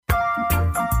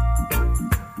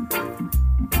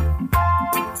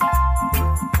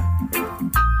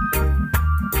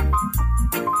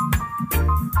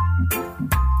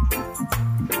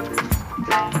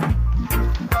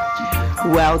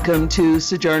Welcome to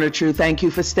Sojourner Truth. Thank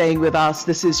you for staying with us.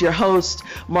 This is your host,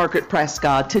 Margaret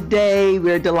Prescott. Today,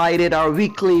 we're delighted our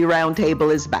weekly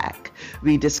roundtable is back.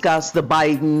 We discuss the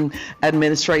Biden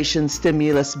administration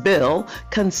stimulus bill,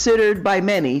 considered by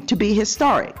many to be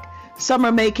historic. Some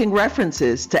are making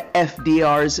references to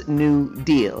FDR's New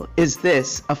Deal. Is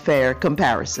this a fair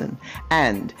comparison?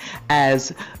 And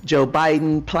as Joe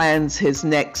Biden plans his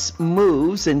next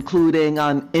moves, including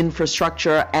on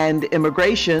infrastructure and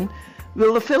immigration,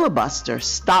 will the filibuster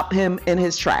stop him in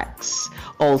his tracks?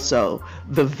 Also,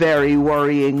 the very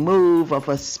worrying move of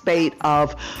a spate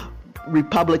of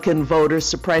Republican voter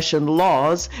suppression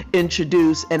laws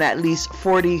introduced in at least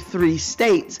 43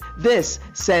 states, this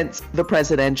since the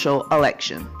presidential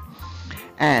election.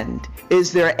 And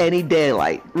is there any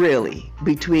daylight, really,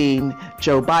 between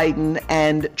Joe Biden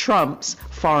and Trump's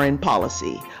foreign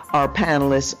policy? Our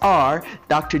panelists are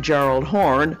Dr. Gerald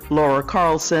Horne, Laura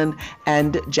Carlson,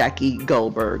 and Jackie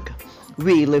Goldberg.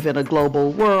 We live in a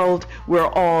global world. We're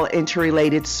all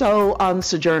interrelated. So on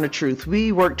Sojourner Truth,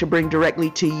 we work to bring directly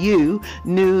to you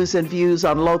news and views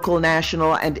on local,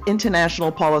 national, and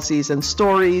international policies and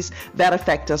stories that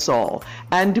affect us all.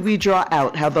 And we draw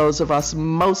out how those of us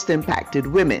most impacted,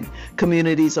 women,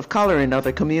 communities of color, and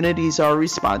other communities are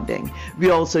responding. We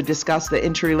also discuss the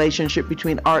interrelationship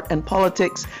between art and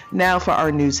politics. Now for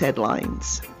our news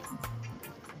headlines.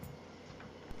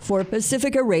 For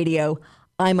Pacifica Radio,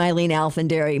 I'm Eileen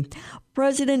Alfandary.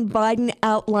 President Biden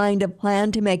outlined a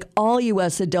plan to make all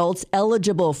U.S. adults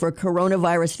eligible for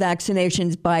coronavirus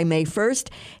vaccinations by May 1st,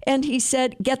 and he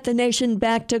said get the nation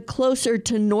back to closer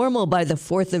to normal by the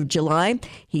 4th of July.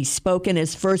 He spoke in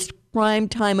his first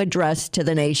primetime address to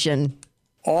the nation.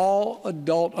 All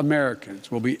adult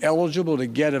Americans will be eligible to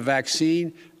get a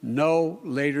vaccine no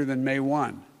later than May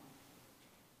 1.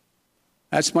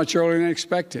 That's much earlier than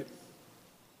expected.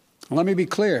 Let me be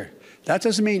clear. That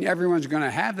doesn't mean everyone's going to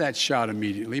have that shot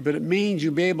immediately, but it means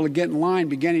you'll be able to get in line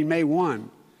beginning May 1.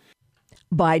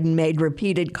 Biden made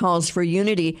repeated calls for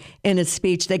unity in a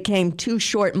speech that came 2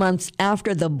 short months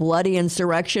after the bloody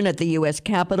insurrection at the U.S.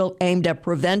 Capitol aimed at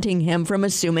preventing him from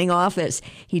assuming office.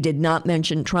 He did not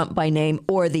mention Trump by name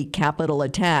or the Capitol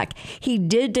attack. He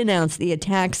did denounce the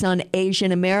attacks on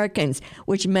Asian Americans,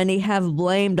 which many have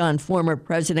blamed on former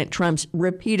President Trump's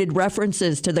repeated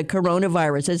references to the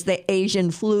coronavirus as the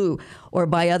Asian flu or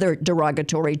by other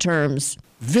derogatory terms.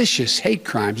 Vicious hate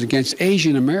crimes against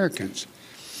Asian Americans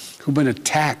who've been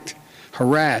attacked,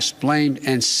 harassed, blamed,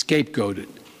 and scapegoated.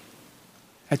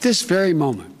 At this very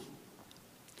moment,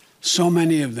 so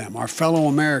many of them are fellow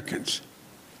Americans.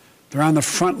 They're on the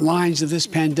front lines of this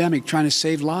pandemic trying to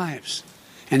save lives.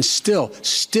 And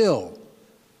still,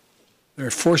 they're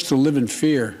forced to live in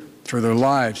fear for their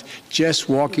lives just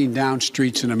walking down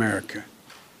streets in America.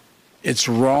 It's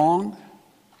wrong,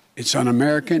 it's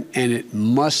un-American, and it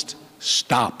must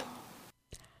stop.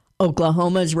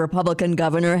 Oklahoma's Republican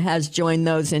governor has joined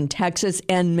those in Texas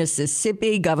and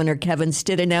Mississippi. Governor Kevin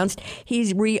Stitt announced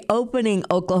he's reopening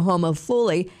Oklahoma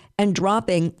fully and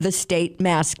dropping the state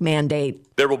mask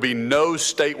mandate. There will be no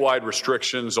statewide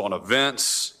restrictions on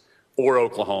events or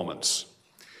Oklahomans.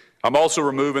 I'm also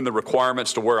removing the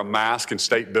requirements to wear a mask in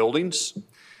state buildings.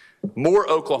 More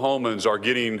Oklahomans are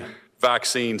getting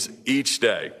vaccines each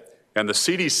day, and the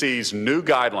CDC's new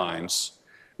guidelines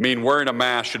mean wearing a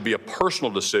mask should be a personal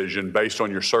decision based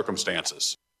on your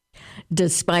circumstances.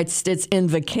 Despite Stitt's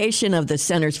invocation of the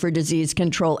Centers for Disease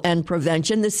Control and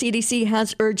Prevention, the CDC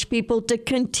has urged people to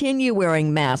continue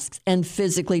wearing masks and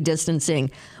physically distancing,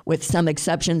 with some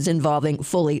exceptions involving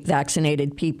fully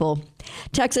vaccinated people.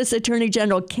 Texas Attorney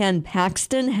General Ken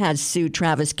Paxton has sued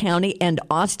Travis County and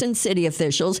Austin city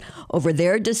officials over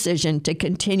their decision to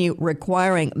continue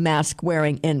requiring mask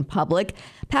wearing in public.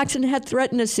 Paxton had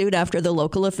threatened a suit after the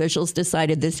local officials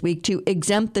decided this week to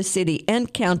exempt the city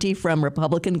and county from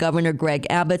Republican Governor Greg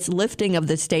Abbott's lifting of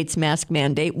the state's mask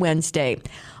mandate Wednesday.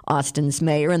 Austin's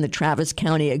mayor and the Travis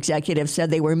County executive said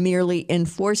they were merely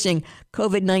enforcing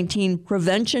COVID-19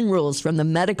 prevention rules from the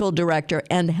medical director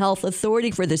and health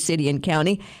authority for the city and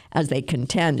county, as they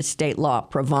contend state law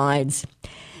provides.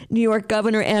 New York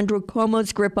Governor Andrew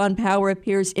Cuomo's grip on power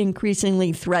appears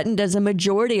increasingly threatened as a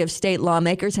majority of state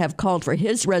lawmakers have called for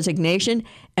his resignation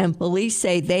and police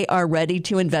say they are ready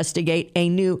to investigate a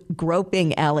new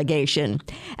groping allegation.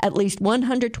 At least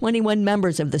 121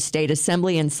 members of the state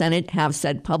assembly and Senate have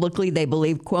said publicly they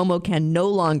believe Cuomo can no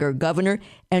longer governor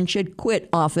and should quit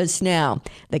office now.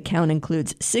 The count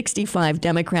includes 65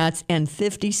 Democrats and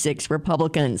 56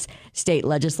 Republicans. State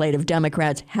legislative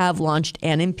Democrats have launched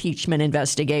an impeachment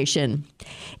investigation.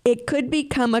 It could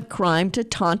become a crime to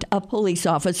taunt a police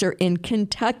officer in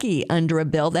Kentucky under a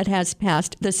bill that has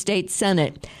passed the state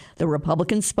Senate. The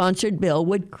Republican-sponsored bill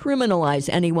would criminalize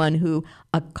anyone who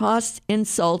accosts,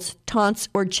 insults, taunts,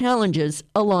 or challenges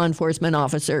a law enforcement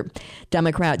officer.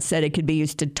 Democrats said it could be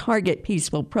used to target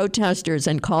peaceful protesters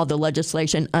and called the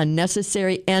legislation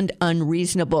unnecessary and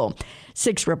unreasonable.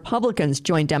 6 Republicans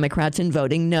joined Democrats in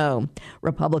voting no.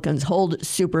 Republicans hold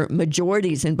super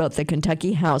majorities in both the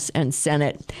Kentucky House and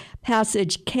Senate.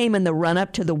 Passage came in the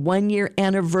run-up to the 1-year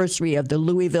anniversary of the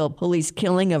Louisville police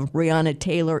killing of Breonna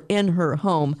Taylor in her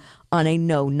home on a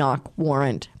no-knock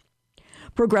warrant.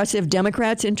 Progressive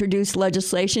Democrats introduced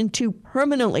legislation to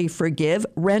permanently forgive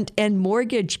rent and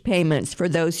mortgage payments for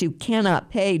those who cannot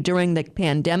pay during the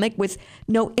pandemic with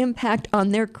no impact on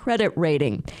their credit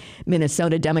rating.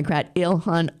 Minnesota Democrat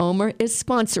Ilhan Omar is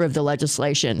sponsor of the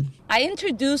legislation. I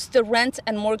introduced the Rent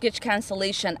and Mortgage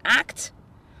Cancellation Act,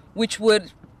 which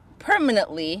would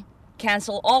permanently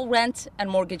cancel all rent and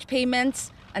mortgage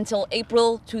payments until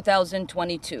April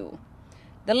 2022.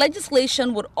 The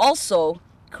legislation would also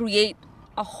create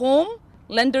a home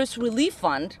lenders relief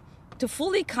fund to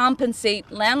fully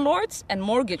compensate landlords and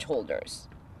mortgage holders.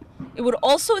 It would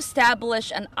also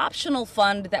establish an optional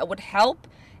fund that would help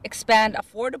expand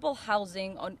affordable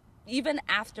housing even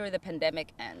after the pandemic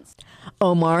ends.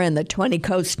 Omar and the 20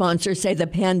 co-sponsors say the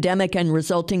pandemic and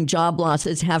resulting job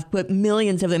losses have put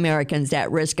millions of Americans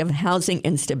at risk of housing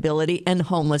instability and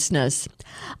homelessness.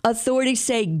 Authorities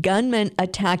say gunmen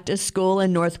attacked a school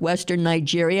in northwestern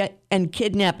Nigeria and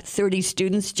kidnapped 30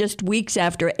 students just weeks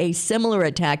after a similar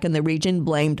attack in the region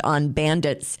blamed on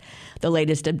bandits. The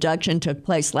latest abduction took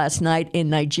place last night in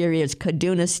Nigeria's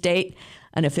Kaduna state.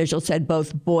 An official said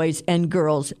both boys and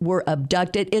girls were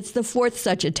abducted. It's the 4th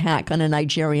such attack on a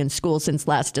Nigerian school since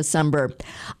last December.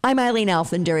 I'm Eileen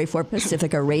Alfandary for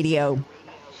Pacifica Radio.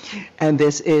 And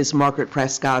this is Margaret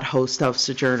Prescott, host of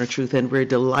Sojourner Truth, and we're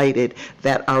delighted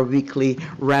that our weekly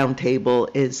roundtable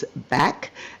is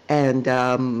back. And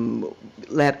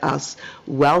let us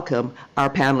welcome our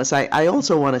panelists. I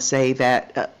also want to say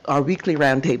that our weekly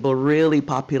roundtable really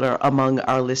popular among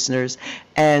our listeners.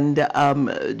 And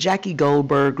Jackie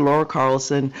Goldberg, Laura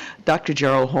Carlson, Dr.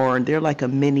 Gerald Horne, they're like a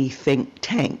mini think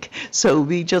tank. So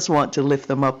we just want to lift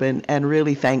them up and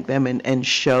really thank them and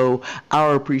show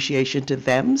our appreciation to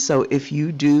them. So if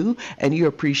you do and you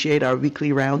appreciate our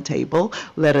weekly roundtable,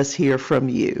 let us hear from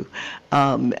you.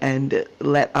 And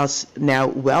let us now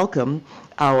welcome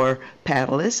our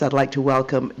panelists. I'd like to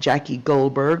welcome Jackie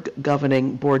Goldberg,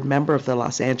 governing board member of the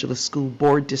Los Angeles School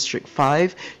Board District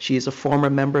 5. She is a former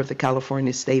member of the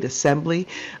California State Assembly.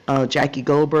 Jackie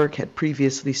Goldberg had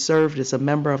previously served as a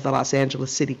member of the Los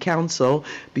Angeles City Council.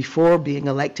 Before being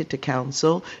elected to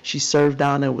council, she served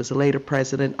on and was later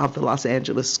president of the Los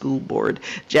Angeles School Board.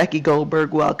 Jackie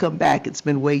Goldberg, welcome back. It's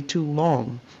been way too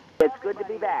long. It's good to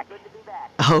be back.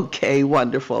 Okay,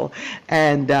 wonderful.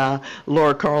 And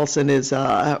Laura Carlson is,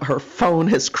 her phone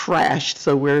has crashed,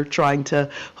 so we're trying to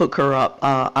hook her up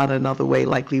on another way,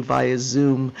 likely via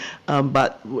Zoom.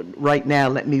 But right now,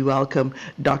 let me welcome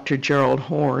Dr. Gerald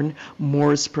Horne,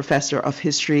 Moores Professor of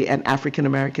History and African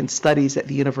American Studies at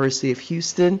the University of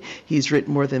Houston. He's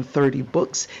written more than 30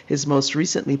 books. His most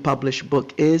recently published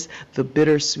book is The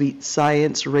Bittersweet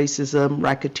Science, Racism,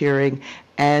 Racketeering,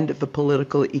 and the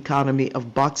Political Economy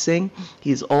of Boxing.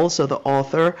 He's also the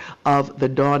author of The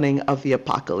Dawning of the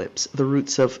Apocalypse, The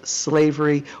Roots of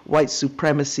Slavery, White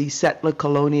Supremacy, Settler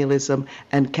Colonialism,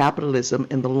 and Capitalism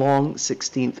in the Long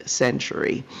 16th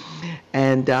Century.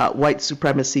 And White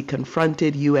Supremacy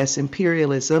Confronted, U.S.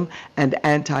 Imperialism and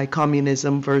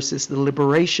Anti-Communism versus the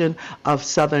Liberation of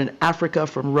Southern Africa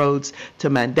from Rhodes to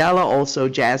Mandela. Also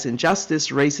Jazz and Justice,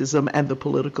 Racism, and the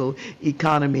Political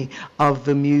Economy of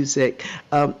the Music.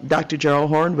 Dr. Gerald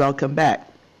Horne, welcome back.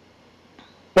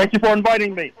 Thank you for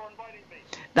inviting me.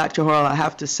 Dr. Horne, I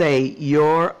have to say,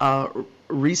 your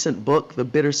recent book, The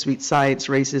Bittersweet Science,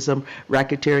 Racism,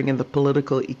 Racketeering, and the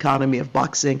Political Economy of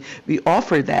Boxing, we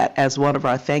offered that as one of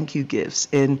our thank you gifts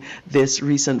in this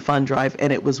recent fund drive,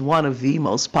 and it was one of the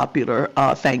most popular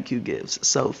thank you gifts.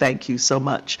 So thank you so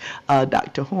much,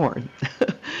 Dr. Horne.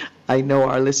 I know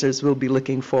our listeners will be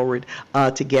looking forward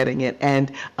to getting it. And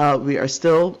we are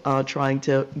still trying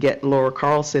to get Laura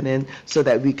Carlson in so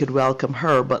that we could welcome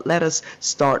her. But let us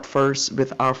start first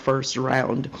with our first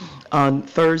round. On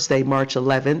Thursday, March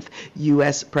 11th,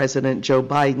 U.S. President Joe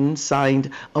Biden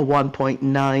signed a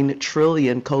 $1.9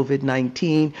 trillion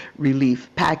COVID-19 relief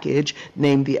package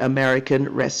named the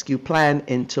American Rescue Plan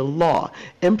into law,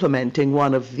 implementing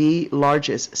one of the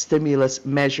largest stimulus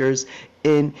measures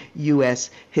in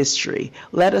U.S. history.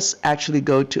 Let us actually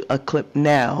go to a clip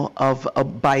now of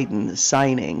Biden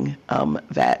signing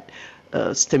that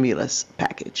stimulus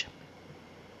package.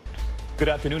 Good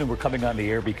afternoon, and we're coming on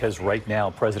the air because right now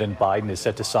President Biden is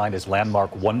set to sign his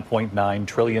landmark $1.9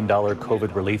 trillion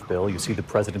COVID relief bill. You see the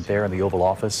president there in the Oval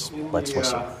Office. Let's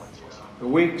listen. The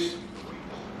weeks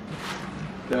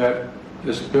that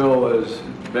this bill has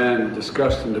been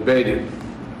discussed and debated,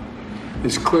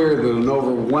 it's clear that an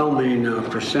overwhelming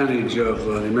percentage of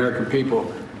the American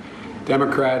people,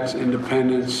 Democrats,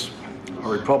 independents,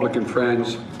 our Republican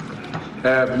friends,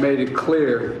 have made it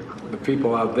clear, the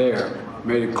people out there,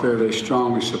 made it clear they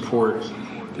strongly support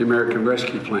the American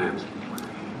Rescue Plan.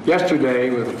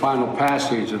 Yesterday, with the final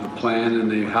passage of the plan in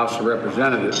the House of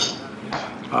Representatives,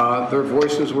 their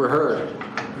voices were heard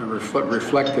and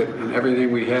reflected in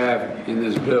everything we have in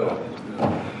this bill.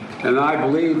 And I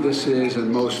believe this is,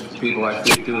 and most people I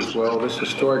think do as well, this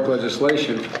historic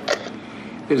legislation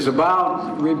is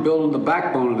about rebuilding the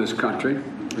backbone of this country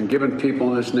and giving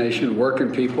people in this nation,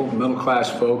 working people,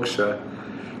 middle-class folks,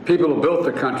 people who built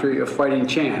the country, a fighting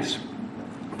chance.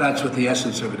 That's what the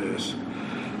essence of it is.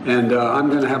 And I'm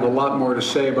going to have a lot more to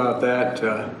say about that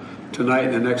tonight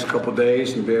and the next couple of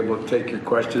days and be able to take your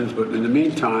questions. But in the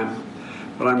meantime,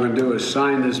 what I'm going to do is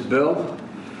sign this bill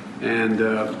and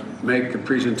make the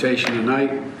presentation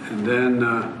tonight. And then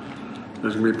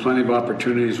there's going to be plenty of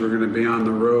opportunities. We're going to be on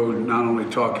the road, not only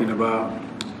talking about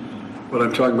what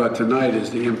I'm talking about tonight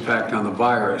is the impact on the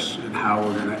virus and how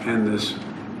we're going to end this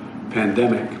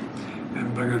pandemic.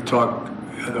 And we're going to talk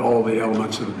all the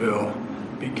elements of the bill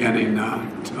beginning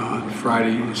on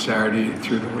Friday, Saturday, and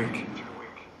through the week.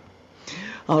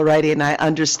 All righty, and I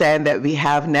understand that we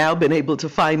have now been able to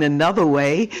find another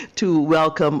way to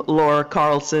welcome Laura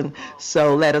Carlson.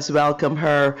 So let us welcome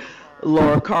her.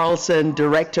 Laura Carlson,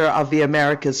 director of the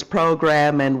Americas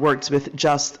program, and works with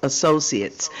Just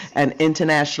Associates, an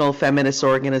international feminist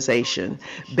organization.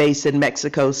 Based in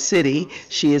Mexico City,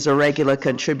 she is a regular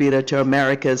contributor to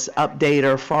America's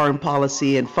Updater, Foreign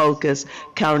Policy in Focus,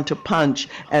 Counterpunch,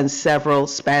 and several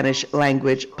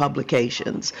Spanish-language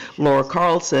publications. Laura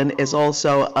Carlson is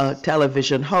also a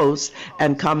television host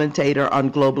and commentator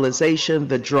on globalization,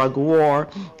 the drug war,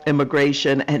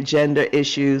 immigration, and gender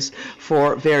issues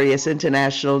for various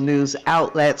international news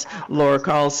outlets. Laura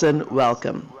Carlson,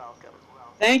 welcome.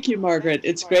 Thank you, Margaret.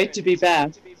 It's great to be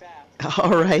back.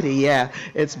 All righty, yeah,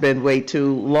 it's been way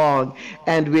too long.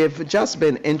 And we've just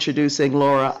been introducing,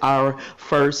 Laura, our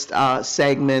first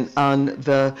segment on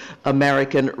the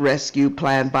American Rescue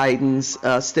Plan, Biden's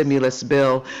stimulus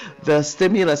bill. The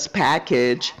stimulus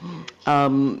package,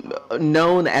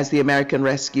 known as the American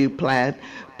Rescue Plan,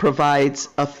 provides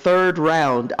a third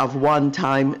round of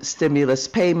one-time stimulus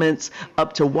payments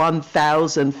up to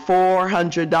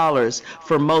 $1,400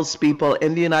 for most people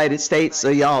in the United States. So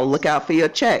y'all look out for your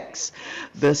checks.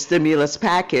 The stimulus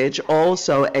package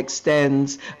also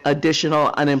extends additional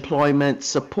unemployment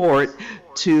support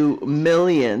to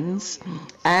millions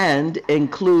and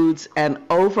includes an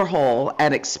overhaul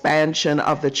and expansion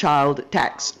of the child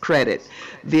tax credit.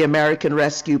 The American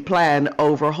Rescue Plan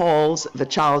overhauls the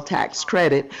child tax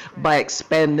credit by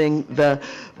expanding the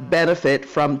benefit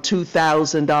from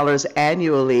 $2,000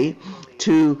 annually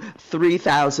to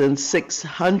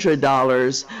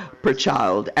 $3,600 per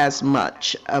child, as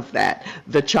much of that.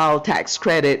 The child tax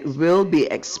credit will be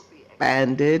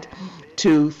expanded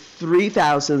to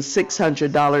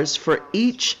 $3,600 for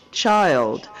each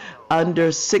child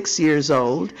under 6 years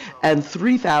old and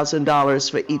 $3,000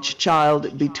 for each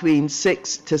child between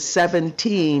 6 to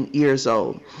 17 years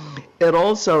old. It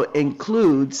also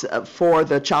includes, for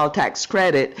the child tax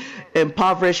credit,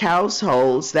 impoverished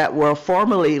households that were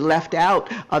formerly left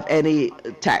out of any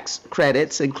tax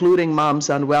credits, including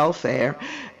moms on welfare,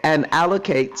 and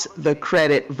allocates the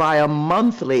credit via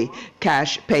monthly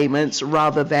cash payments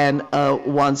rather than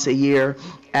once a year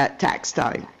at tax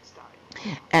time.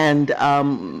 And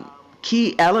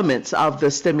key elements of the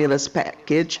stimulus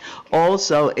package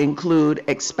also include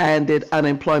expanded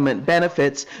unemployment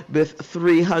benefits with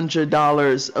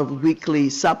 $300 of weekly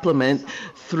supplement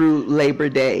through Labor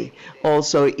Day.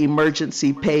 Also,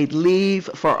 emergency paid leave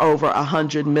for over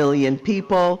 100 million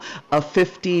people, a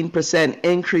 15%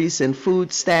 increase in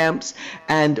food stamps,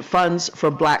 and funds for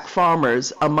black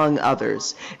farmers, among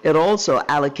others. It also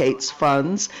allocates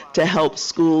funds to help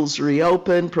schools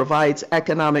reopen, provides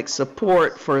economic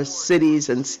support for cities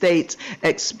and states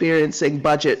experiencing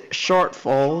budget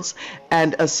shortfalls,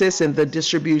 and assists in the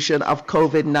distribution of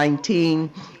COVID-19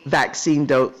 vaccine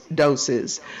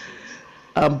doses.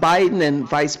 Biden and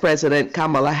Vice President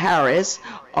Kamala Harris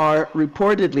are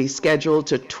reportedly scheduled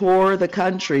to tour the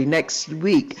country next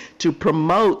week to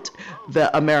promote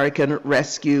the American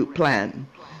Rescue Plan.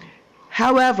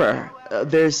 However,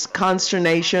 there's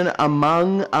consternation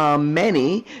among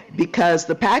many because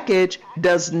the package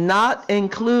does not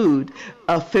include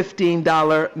a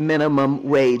 $15 minimum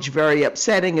wage. Very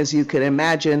upsetting, as you can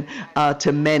imagine,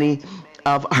 to many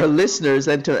of our listeners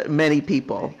and to many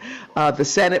people. The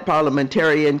Senate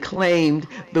parliamentarian claimed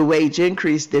the wage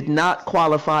increase did not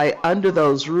qualify under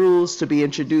those rules to be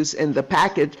introduced in the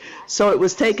package, so it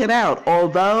was taken out.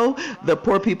 Although the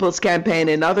Poor People's Campaign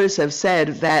and others have said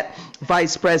that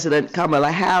Vice President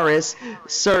Kamala Harris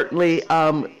certainly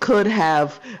could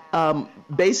have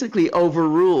basically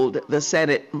overruled the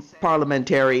Senate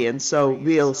parliamentarian. So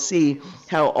we'll see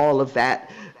how all of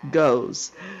that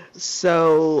goes.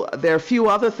 So there are a few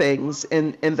other things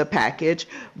in the package,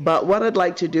 but what I'd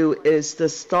like to do is to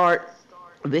start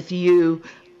with you,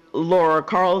 Laura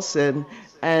Carlson,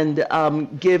 and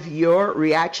give your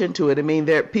reaction to it. I mean,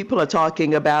 people are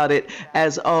talking about it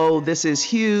as, oh, this is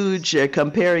huge,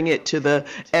 comparing it to the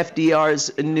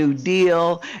FDR's New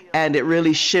Deal, and it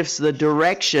really shifts the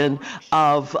direction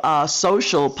of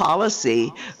social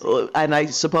policy. And I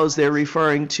suppose they're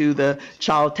referring to the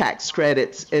child tax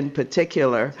credits in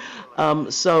particular.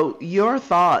 So your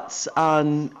thoughts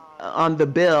on the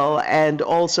bill, and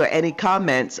also any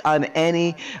comments on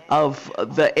any of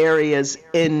the areas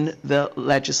in the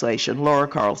legislation. Laura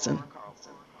Carlson.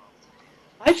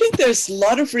 I think there's a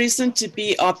lot of reason to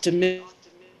be optimistic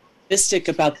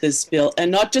about this bill, and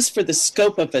not just for the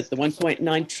scope of it, the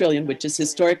 1.9 trillion, which is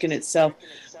historic in itself,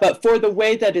 but for the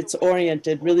way that it's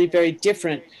oriented, really very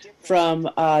different from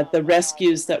the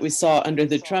rescues that we saw under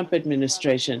the Trump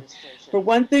administration. For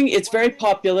one thing, it's very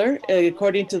popular.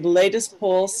 According to the latest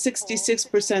poll,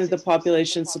 66% of the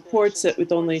population supports it,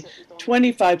 with only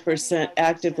 25%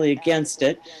 actively against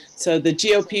it. So the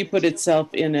GOP put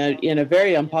itself in a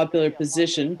very unpopular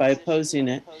position by opposing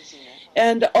it.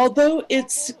 And although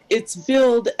it's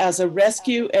billed as a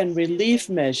rescue and relief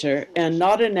measure and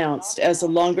not announced as a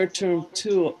longer-term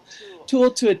tool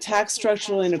to attack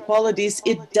structural inequalities,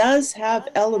 it does have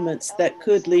elements that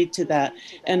could lead to that,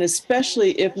 and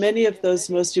especially if many of those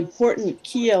most important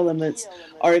key elements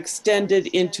are extended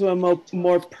into a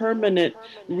more permanent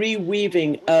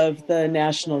reweaving of the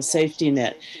national safety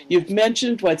net. You've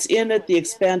mentioned what's in it, the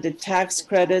expanded tax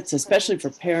credits, especially for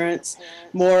parents,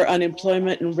 more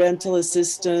unemployment and rental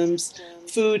assistance,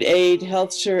 food aid,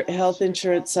 health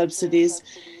insurance subsidies.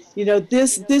 You know,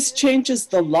 this changes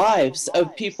the lives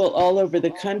of people all over the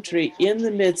country in the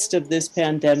midst of this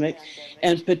pandemic,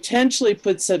 and potentially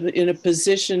puts them in a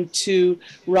position to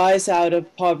rise out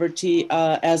of poverty,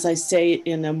 as I say,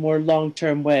 in a more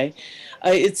long-term way.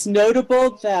 It's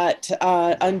notable that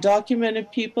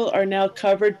undocumented people are now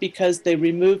covered because they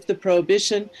removed the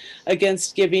prohibition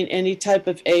against giving any type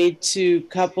of aid to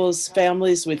couples,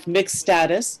 families with mixed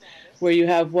status, where you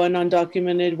have one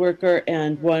undocumented worker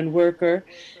and one worker.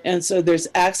 And so there's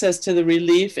access to the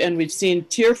relief, and we've seen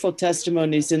tearful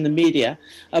testimonies in the media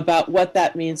about what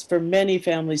that means for many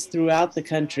families throughout the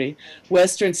country.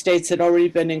 Western states had already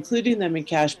been including them in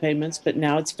cash payments, but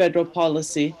now it's federal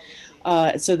policy.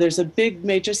 So there's a big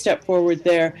major step forward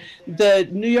there. The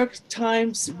New York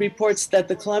Times reports that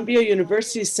the Columbia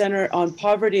University Center on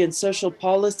Poverty and Social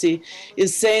Policy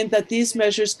is saying that these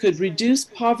measures could reduce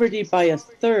poverty by a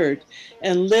third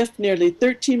and lift nearly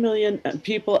 13 million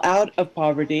people out of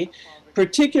poverty,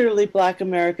 particularly Black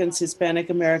Americans, Hispanic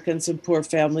Americans, and poor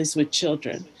families with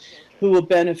children, who will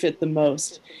benefit the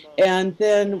most. And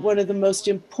then one of the most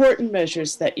important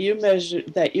measures that you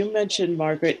mentioned,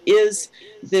 Margaret, is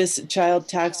this child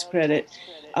tax credit.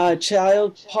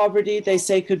 Child poverty, they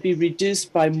say, could be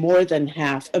reduced by more than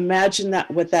half. Imagine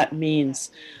what that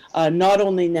means, not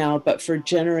only now, but for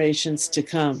generations to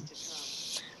come.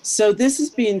 So this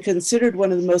is being considered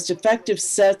one of the most effective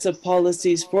sets of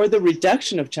policies for the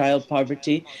reduction of child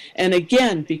poverty. And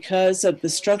again, because of the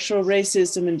structural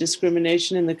racism and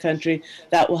discrimination in the country,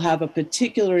 that will have a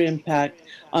particular impact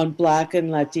on Black and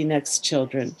Latinx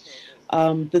children.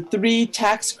 The three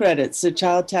tax credits, the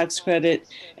child tax credit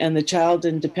and the child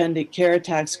and dependent care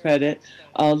tax credit,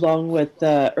 along with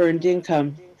earned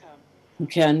income,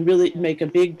 can really make a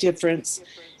big difference.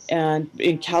 And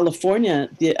in California,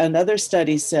 another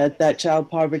study said that child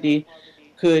poverty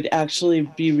could actually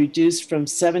be reduced from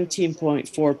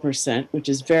 17.4%, which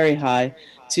is very high,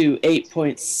 to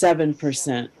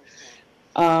 8.7%.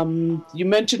 You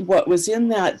mentioned what was in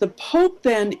that. The hope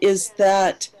then is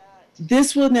that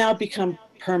this will now become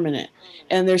permanent.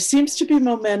 And there seems to be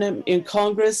momentum in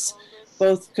Congress.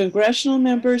 Both congressional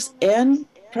members and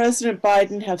President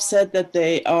Biden have said that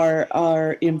they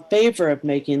are in favor of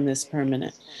making this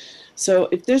permanent. So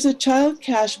if there's a child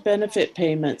cash benefit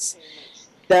payments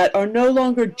that are no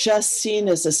longer just seen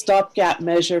as a stopgap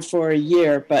measure for a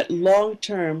year, but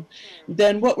long-term,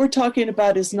 then what we're talking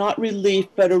about is not relief,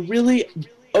 but a really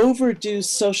overdue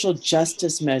social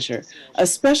justice measure,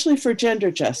 especially for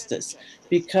gender justice,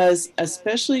 because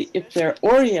especially if they're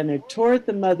oriented toward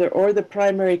the mother or the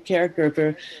primary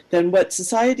caregiver, then what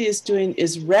society is doing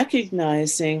is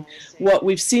recognizing what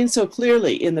we've seen so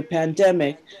clearly in the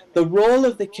pandemic, the role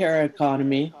of the care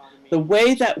economy, the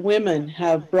way that women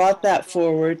have brought that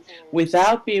forward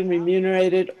without being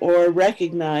remunerated or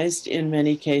recognized in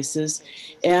many cases,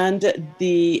 and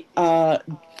the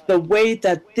way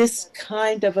that this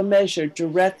kind of a measure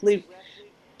directly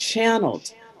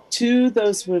channeled to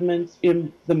those women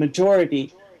in the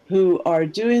majority who are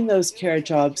doing those care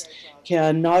jobs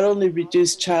can not only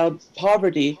reduce child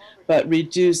poverty, but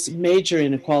reduce major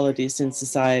inequalities in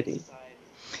society.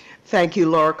 Thank you,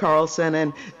 Laura Carlson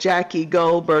and Jackie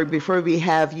Goldberg. Before we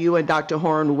have you and Dr.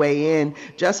 Horn weigh in,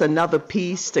 just another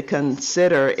piece to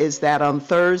consider is that on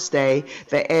Thursday,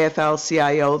 the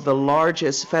AFL-CIO, the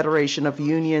largest federation of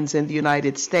unions in the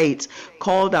United States,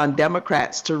 called on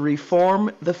Democrats to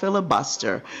reform the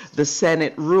filibuster, the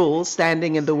Senate rule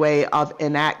standing in the way of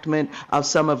enactment of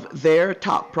some of their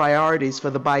top priorities for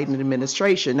the Biden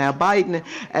administration. Now, Biden,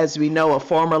 as we know, a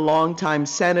former longtime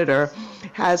senator,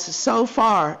 has so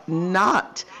far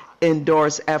not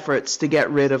endorse efforts to get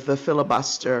rid of the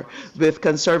filibuster with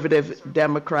conservative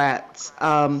Democrats.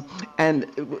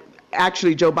 And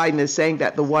actually, Joe Biden is saying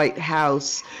that the White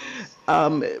House,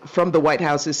 from the White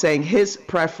House, is saying his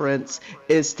preference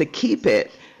is to keep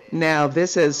it. Now,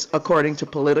 this is according to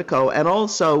Politico, and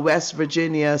also West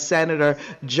Virginia Senator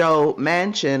Joe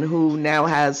Manchin, who now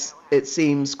has, it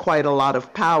seems, quite a lot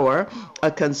of power,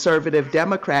 a conservative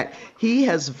Democrat. He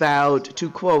has vowed to,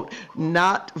 quote,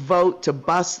 not vote to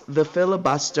bust the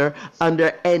filibuster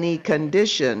under any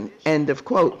condition, end of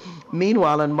quote.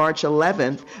 Meanwhile, on March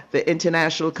 11th, the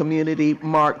international community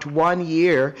marked 1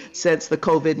 year since the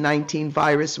COVID-19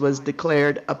 virus was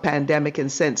declared a pandemic,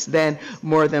 and since then,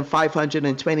 more than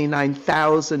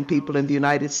 529,000 people in the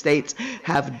United States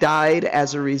have died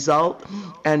as a result,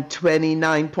 and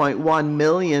 29.1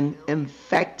 million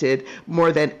infected,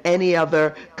 more than any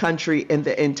other country in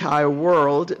the entire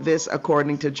world. This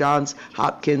according to Johns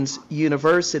Hopkins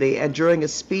University. And during a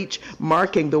speech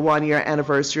marking the 1 year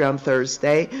anniversary on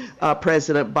Thursday,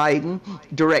 President Biden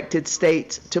directed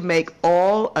states to make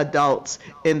all adults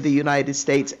in the United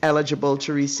States eligible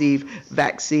to receive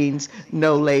vaccines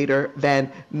no later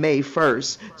than May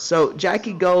 1st. So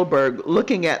Jackie Goldberg,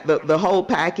 looking at the whole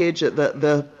package,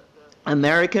 the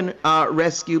American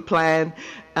Rescue Plan,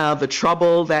 the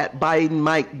trouble that Biden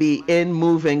might be in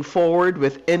moving forward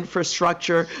with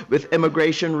infrastructure, with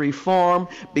immigration reform,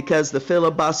 because the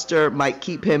filibuster might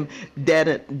keep him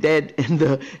dead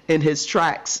in his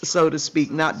tracks, so to speak,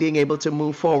 not being able to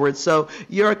move forward. So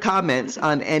your comments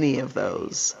on any of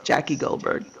those, Jackie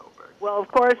Goldberg. Well, of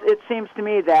course, it seems to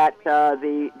me that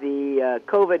the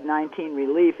COVID-19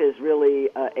 relief is really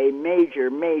a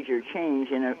major change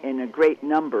in a great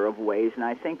number of ways, and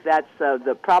I think that's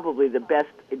probably the best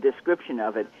description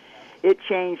of it. It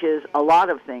changes a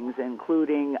lot of things,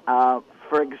 including,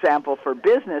 for example, for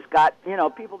business.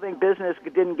 People think business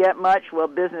didn't get much. Well,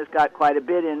 business got quite a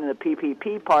bit in the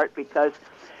PPP part because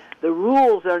the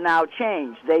rules are now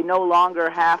changed. They no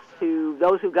longer have to.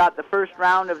 Those who got the first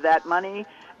round of that money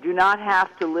do not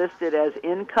have to list it as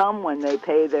income when they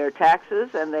pay their taxes,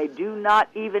 and they do not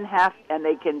even have, and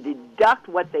they can deduct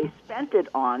what they spent it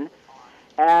on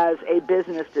as a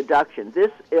business deduction.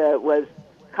 This was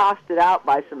costed out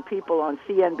by some people on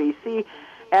CNBC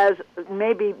as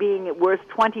maybe being worth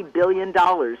 $20 billion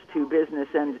to business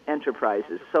and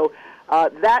enterprises. So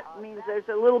that means there's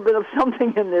a little bit of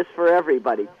something in this for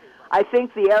everybody. I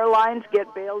think the airlines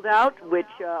get bailed out, which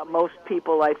most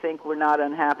people, I think, were not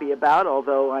unhappy about,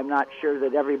 although I'm not sure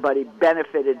that everybody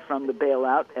benefited from the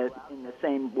bailout in the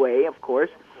same way, of course.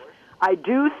 I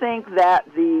do think that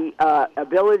the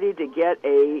ability to get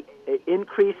a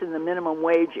increase in the minimum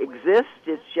wage exists.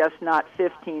 It's just not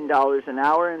 $15 an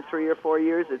hour in 3 or 4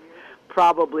 years. It's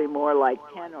probably more like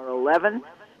 10 or 11.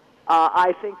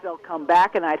 I think they'll come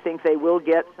back, and I think they will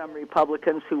get some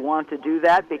Republicans who want to do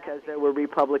that, because there were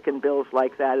Republican bills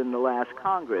like that in the last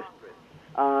Congress.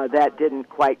 That didn't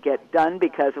quite get done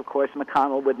because, of course,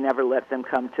 McConnell would never let them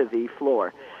come to the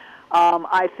floor.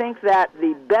 I think that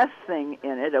the best thing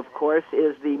in it, of course,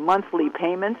 is the monthly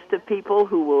payments to people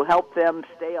who will help them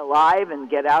stay alive and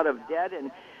get out of debt.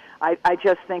 And I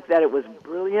just think that it was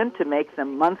brilliant to make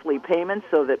them monthly payments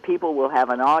so that people will have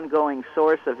an ongoing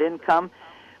source of income.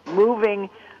 Moving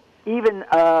even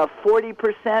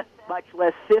 40%, much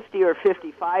less 50 or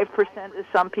 55%, as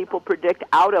some people predict,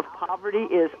 out of poverty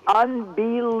is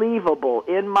unbelievable.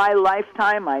 In my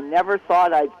lifetime, I never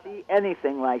thought I'd see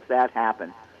anything like that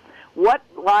happen. What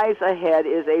lies ahead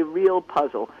is a real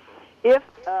puzzle. If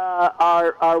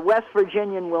our West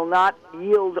Virginian will not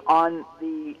yield on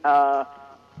the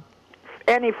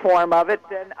any form of it,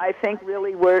 then I think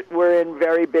really we're in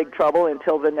very big trouble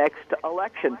until the next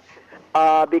election.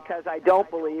 Because I don't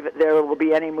believe there will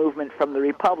be any movement from the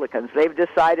Republicans. They've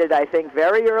decided, I think,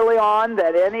 very early on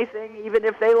that anything, even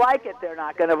if they like it, they're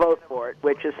not going to vote for it,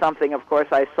 which is something, of course,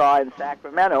 I saw in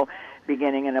Sacramento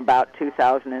beginning in about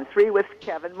 2003 with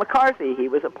Kevin McCarthy. He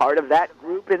was a part of that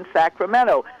group in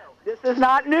Sacramento. This is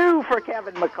not new for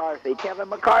Kevin McCarthy. Kevin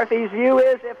McCarthy's view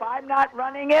is, if I'm not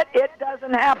running it, it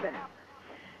doesn't happen.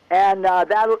 And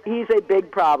he's a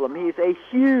big problem. He's a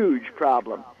huge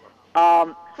problem.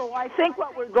 So I think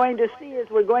what we're going to see is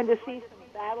we're going to see some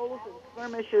battles and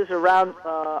skirmishes around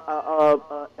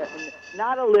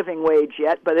not a living wage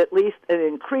yet, but at least an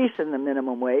increase in the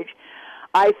minimum wage.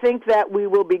 I think that we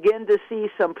will begin to see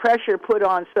some pressure put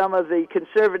on some of the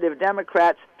conservative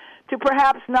Democrats to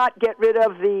perhaps not get rid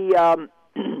of the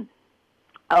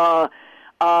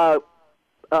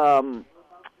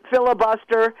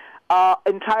filibuster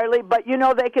entirely, but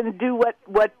they can do what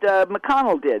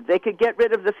McConnell did. They could get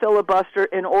rid of the filibuster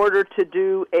in order to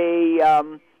do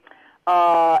the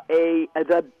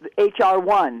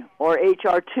HR1 or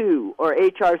HR2 or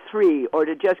HR3, or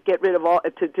to just get rid of all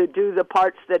to do the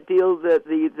parts that deal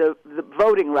the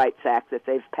Voting Rights Act that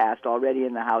they've passed already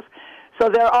in the House. So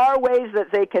there are ways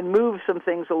that they can move some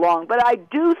things along, but I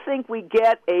do think we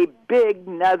get a big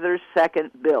another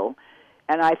second bill.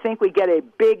 And I think we get a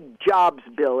big jobs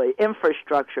bill, an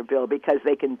infrastructure bill, because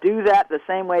they can do that the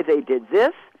same way they did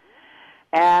this.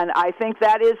 And I think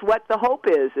that is what the hope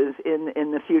is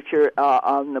in the future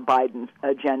on the Biden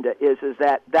agenda, is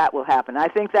that will happen. I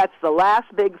think that's the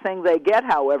last big thing they get,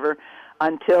 however,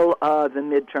 until the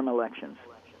midterm elections.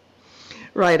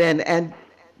 Right, and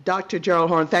Dr.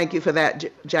 Gerald Horne, thank you for that,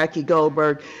 Jackie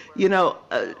Goldberg.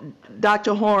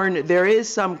 Dr. Horne, there is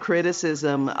some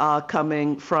criticism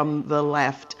coming from the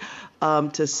left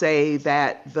to say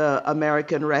that the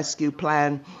American Rescue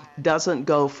Plan doesn't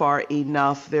go far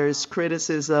enough. There's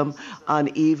criticism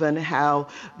on even how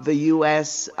the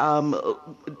U.S.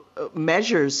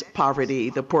 measures poverty.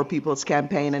 The Poor People's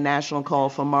Campaign, a national call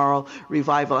for moral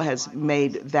revival, has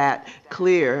made that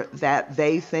clear, that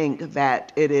they think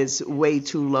that it is way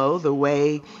too low, the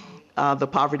way the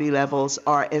poverty levels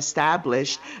are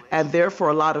established, and therefore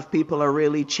a lot of people are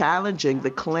really challenging the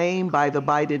claim by the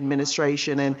Biden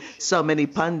administration and so many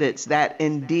pundits that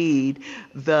indeed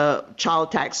the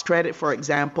child tax credit, for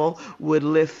example, would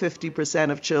lift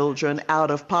 50% of children out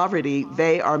of poverty.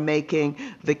 They are making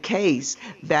the case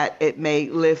that it may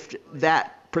lift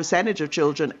that percentage of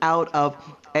children out of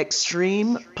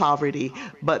extreme poverty,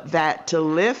 but that to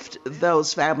lift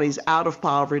those families out of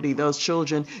poverty, those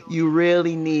children, you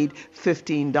really need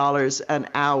 $15 an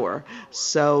hour.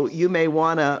 So you may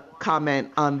want to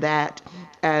comment on that,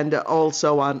 and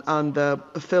also on the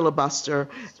filibuster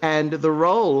and the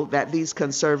role that these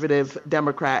conservative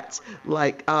Democrats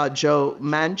like Joe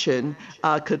Manchin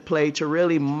could play to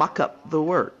really muck up the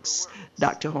works.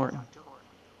 Dr. Horne.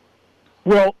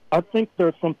 Well, I think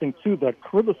there's something to that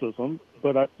criticism,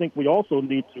 but I think we also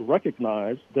need to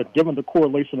recognize that given the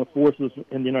correlation of forces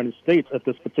in the United States at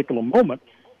this particular moment,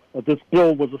 this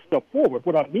bill was a step forward.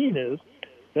 What I mean is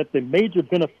that the major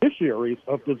beneficiaries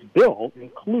of this bill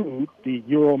include the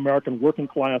Euro-American working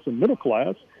class and middle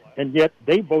class, and yet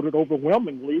they voted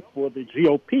overwhelmingly for the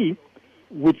GOP,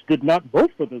 which did not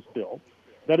vote for this bill.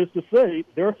 That is to say,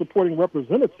 they're supporting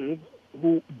representatives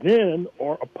who then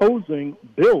are opposing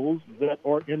bills that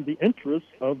are in the interests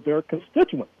of their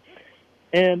constituents.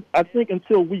 And I think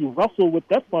until we wrestle with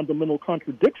that fundamental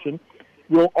contradiction,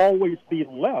 we'll always be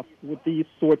left with these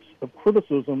sorts of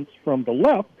criticisms from the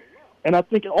left. And I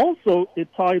think also it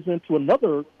ties into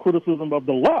another criticism of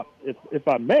the left, if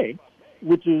I may,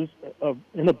 which is an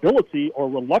inability or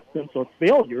reluctance or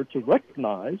failure to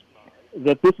recognize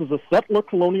that this is a settler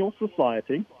colonial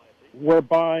society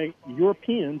whereby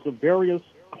Europeans of various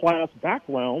class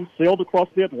backgrounds sailed across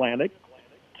the Atlantic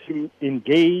to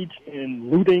engage in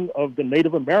looting of the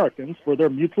Native Americans for their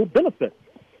mutual benefit.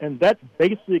 And that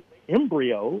basic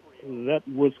embryo that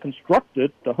was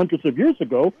constructed hundreds of years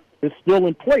ago is still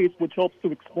in place, which helps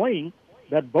to explain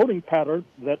that voting pattern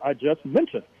that I just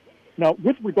mentioned. Now,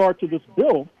 with regard to this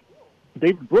bill,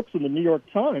 David Brooks in the New York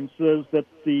Times says that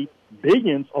the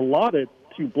billions allotted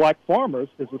to black farmers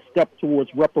is a step towards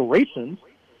reparations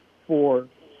for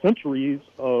centuries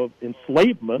of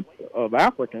enslavement of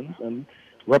Africans and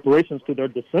reparations to their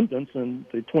descendants in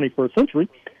the 21st century.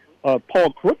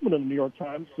 Paul Krugman in the New York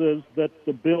Times says that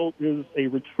the bill is a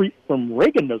retreat from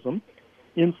Reaganism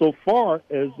insofar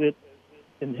as it,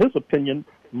 in his opinion,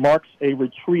 marks a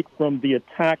retreat from the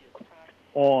attack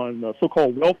on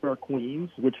so-called welfare queens,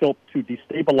 which helped to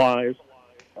destabilize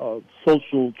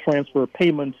social transfer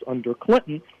payments under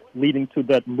Clinton, leading to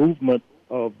that movement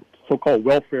of so-called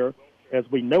welfare as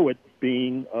we know it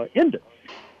being ended.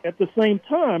 At the same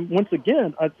time, once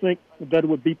again, I think that it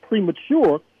would be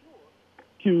premature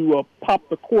to pop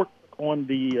the cork on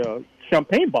the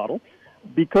champagne bottle,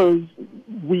 because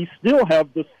we still have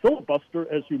this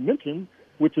filibuster, as you mentioned,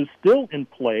 which is still in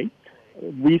play.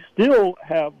 We still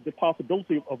have the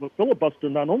possibility of a filibuster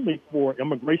not only for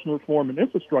immigration reform and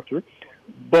infrastructure,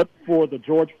 but for the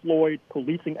George Floyd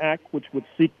Policing Act, which would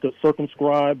seek to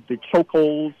circumscribe the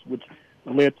chokeholds, which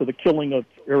led to the killing of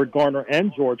Eric Garner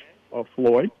and George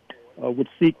Floyd, would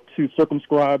seek to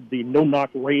circumscribe the no-knock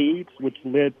raids, which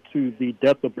led to the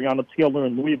death of Breonna Taylor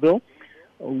in Louisville.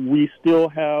 We still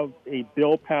have a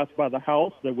bill passed by the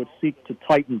House that would seek to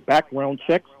tighten background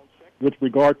checks with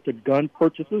regard to gun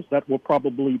purchases. That will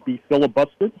probably be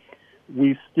filibustered.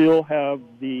 We still have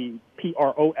the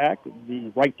PRO Act,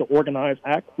 the Right to Organize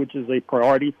Act, which is a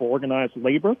priority for organized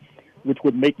labor, which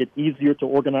would make it easier to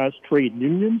organize trade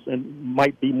unions and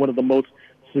might be one of the most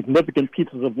significant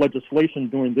pieces of legislation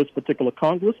during this particular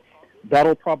Congress.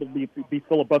 That'll probably be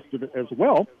filibustered as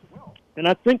well. And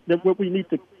I think that what we need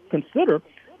to consider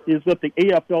is that the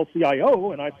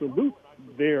AFL-CIO, and I salute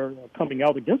their coming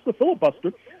out against the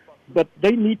filibuster, but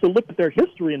they need to look at their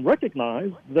history and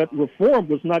recognize that reform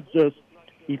was not just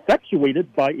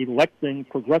effectuated by electing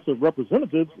progressive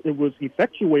representatives, it was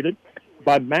effectuated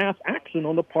by mass action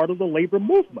on the part of the labor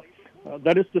movement.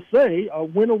 That is to say,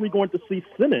 when are we going to see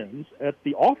sit-ins at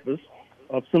the office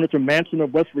of Senator Manchin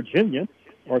of West Virginia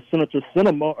or Senator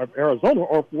Sinema of Arizona,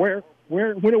 or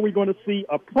when are we going to see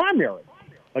a primary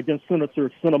against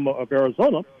Senator Sinema of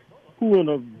Arizona, who in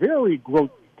a very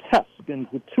grotesque and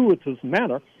gratuitous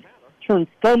manner turned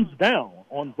thumbs down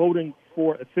on voting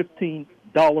for a $15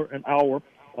 an hour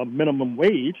minimum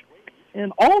wage?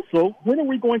 And also, when are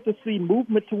we going to see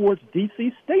movement towards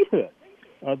D.C. statehood?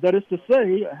 That is to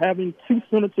say, having two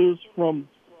senators from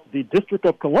the District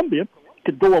of Columbia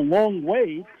could go a long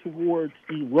way towards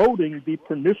eroding the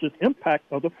pernicious impact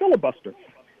of the filibuster.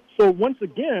 So once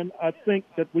again, I think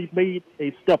that we've made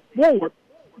a step forward,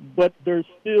 but there's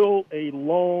still a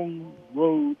long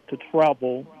road to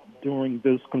travel during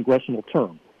this congressional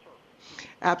term.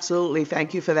 Absolutely.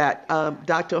 Thank you for that,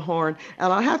 Dr. Horne.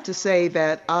 And I have to say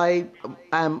that I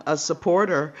am a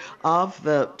supporter of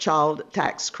the child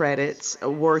tax credits,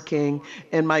 working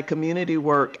in my community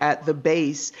work at the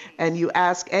base. And you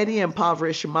ask any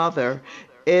impoverished mother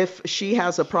if she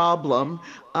has a problem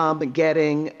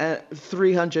getting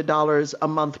 $300 a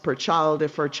month per child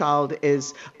if her child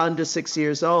is under 6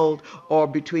 years old, or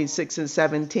between 6 and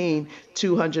 17,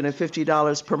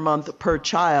 $250 per month per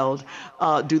child.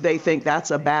 Do they think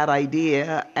that's a bad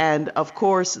idea? And of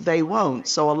course they won't.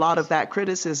 So a lot of that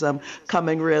criticism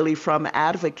coming really from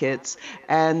advocates.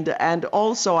 And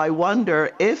also I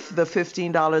wonder if the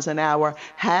 $15 an hour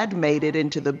had made it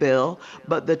into the bill,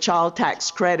 but the child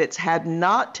tax credits had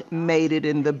not made it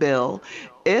in the bill,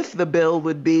 if the bill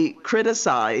would be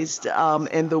criticized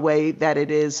in the way that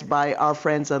it is by our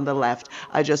friends on the left.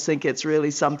 I just think it's really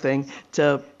something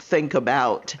to think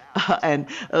about. And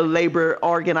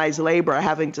organized labor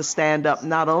having to stand up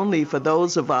not only for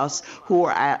those of us who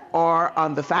are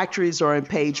on the factories or in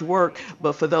paid work,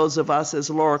 but for those of us, as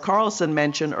Laura Carlson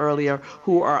mentioned earlier,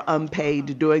 who are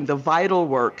unpaid, doing the vital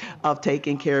work of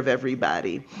taking care of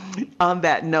everybody. On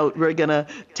that note, we're going to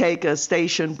take a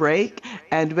station break,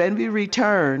 and when we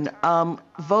return,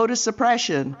 voter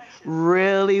suppression,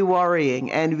 really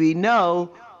worrying, and we know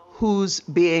who's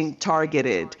being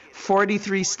targeted.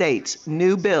 43 states,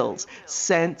 new bills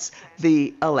since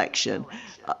the election.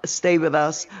 Stay with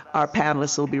us. Our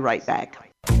panelists will be right back.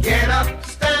 Get up,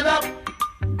 stand up.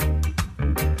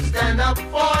 up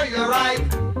for your right.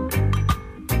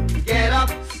 Get up,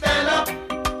 stand up.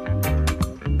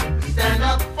 Stand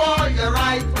up for your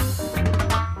right.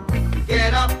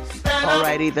 Get up, stand up.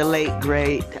 Alrighty, the late,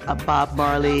 great Bob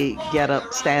Marley, Get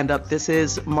Up, Stand Up. This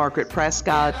is Margaret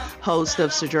Prescott, host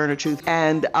of Sojourner Truth.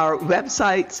 And our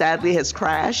website, sadly, has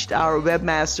crashed. Our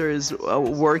webmaster is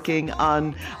working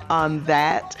on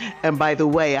that. And by the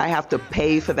way, I have to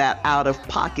pay for that out of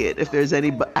pocket if there's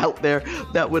any out there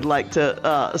that would like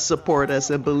to support us.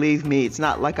 And believe me, it's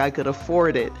not like I could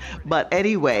afford it. But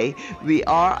anyway, we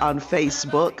are on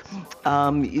Facebook.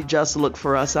 You just look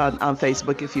for us on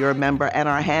Facebook if you're a member, and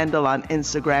our handle on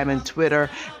Instagram and Twitter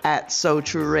at So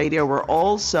True Radio. We're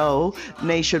also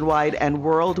nationwide and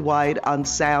worldwide on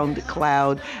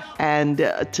SoundCloud. And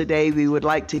today we would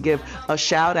like to give a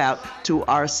shout out to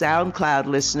our SoundCloud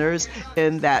listeners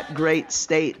in that great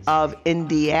state of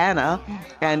Indiana.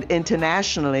 And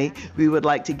internationally, we would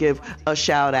like to give a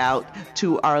shout out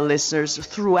to our listeners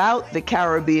throughout the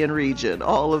Caribbean region,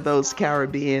 all of those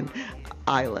Caribbean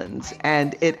islands.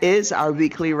 And it is our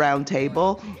weekly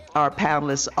roundtable. Our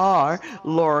panelists are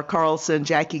Laura Carlson,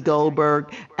 Jackie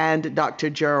Goldberg, and Dr.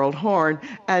 Gerald Horne.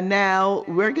 And now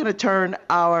we're going to turn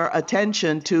our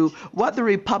attention to what the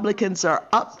Republicans are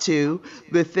up to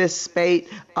with this spate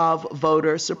of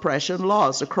voter suppression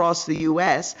laws across the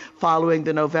U.S. Following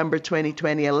the November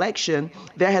 2020 election.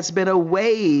 There has been a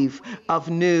wave of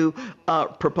new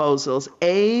proposals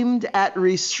aimed at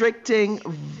restricting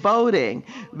voting,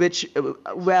 which,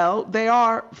 well, they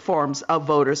are forms of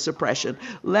voter suppression.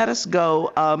 Let us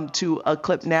go to a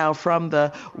clip now from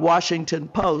the Washington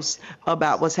Post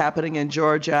about what's happening in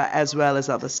Georgia as well as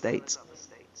other states.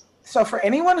 So for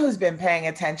anyone who's been paying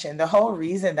attention, the whole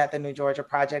reason that the New Georgia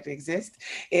Project exists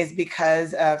is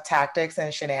because of tactics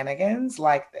and shenanigans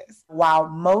like this. While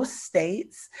most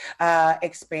states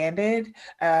expanded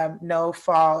no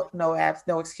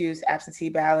excuse absentee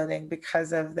balloting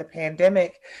because of the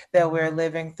pandemic that we're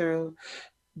living through,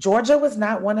 Georgia was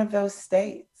not one of those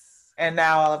states. And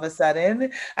now all of a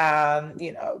sudden,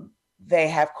 they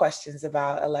have questions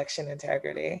about election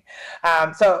integrity.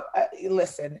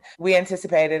 Listen, we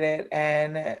anticipated it,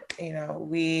 and,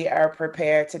 we are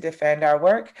prepared to defend our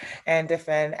work and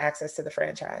defend access to the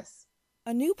franchise.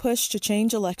 A new push to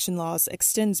change election laws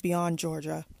extends beyond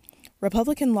Georgia.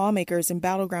 Republican lawmakers in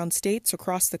battleground states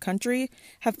across the country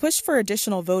have pushed for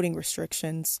additional voting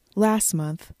restrictions. Last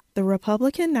month, the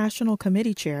Republican National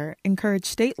Committee chair encouraged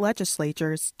state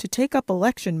legislatures to take up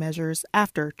election measures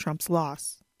after Trump's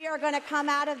loss. We are going to come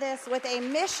out of this with a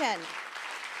mission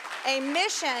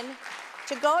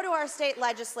to go to our state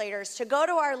legislators, to go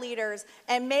to our leaders,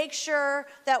 and make sure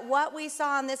that what we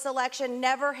saw in this election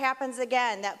never happens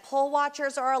again, that poll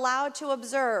watchers are allowed to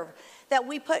observe, that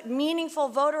we put meaningful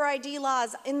voter ID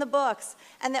laws in the books,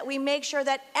 and that we make sure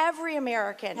that every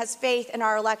American has faith in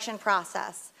our election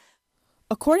process.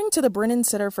 According to the Brennan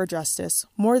Center for Justice,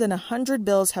 more than 100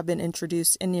 bills have been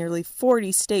introduced in nearly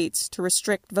 40 states to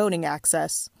restrict voting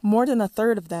access. More than a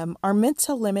third of them are meant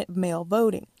to limit mail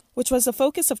voting, which was the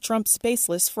focus of Trump's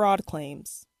baseless fraud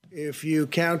claims. If you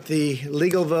count the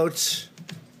legal votes,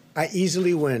 I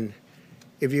easily win.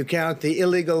 If you count the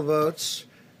illegal votes,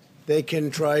 they can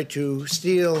try to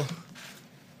steal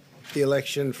the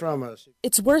election from us.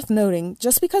 It's worth noting,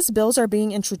 just because bills are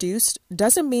being introduced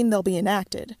doesn't mean they'll be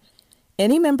enacted.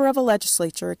 Any member of a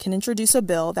legislature can introduce a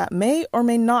bill that may or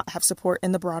may not have support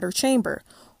in the broader chamber,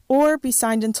 or be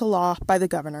signed into law by the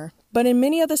governor. But in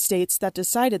many of the states that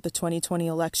decided the 2020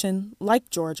 election,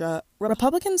 like Georgia,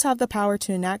 Republicans have the power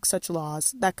to enact such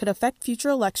laws that could affect future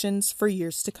elections for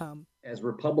years to come. As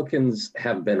Republicans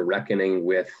have been reckoning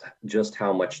with just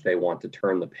how much they want to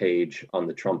turn the page on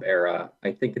the Trump era,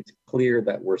 I think it's clear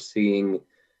that we're seeing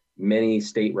many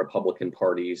state Republican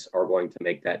parties are going to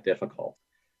make that difficult.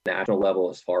 National level,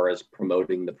 as far as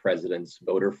promoting the president's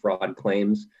voter fraud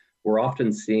claims, we're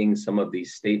often seeing some of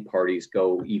these state parties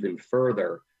go even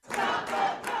further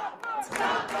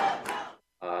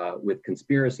with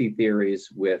conspiracy theories,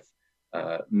 with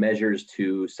measures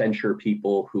to censure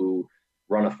people who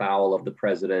run afoul of the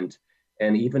president,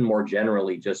 and even more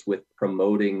generally, just with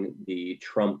promoting the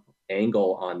Trump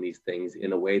angle on these things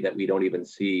in a way that we don't even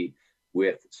see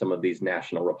with some of these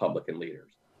national Republican leaders.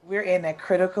 We're in a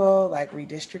critical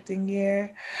redistricting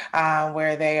year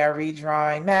where they are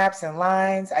redrawing maps and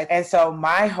lines. And so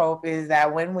my hope is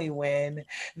that when we win,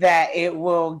 that it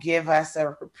will give us a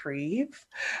reprieve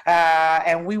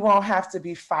and we won't have to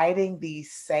be fighting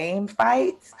these same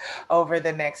fights over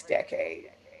the next decade.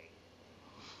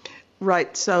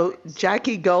 Right. So,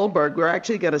 Jackie Goldberg, we're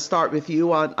actually going to start with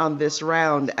you on this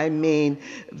round. I mean,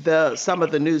 some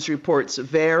of the news reports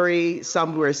vary.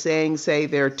 Some we're say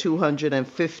there are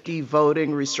 250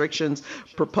 voting restrictions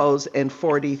proposed in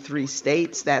 43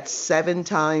 states. That's 7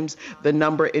 times the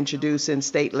number introduced in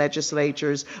state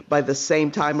legislatures by the same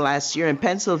time last year. In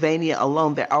Pennsylvania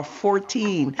alone, there are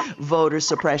 14 voter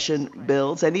suppression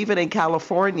bills. And even in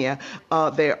California,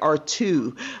 there are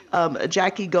 2.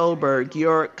 Jackie Goldberg,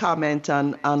 your comment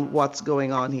on what's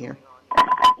going on here.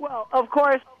 Well, of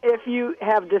course, if you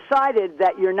have decided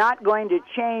that you're not going to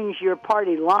change your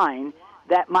party line,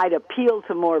 that might appeal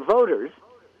to more voters,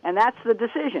 and that's the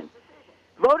decision.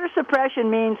 Voter suppression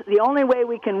means the only way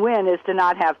we can win is to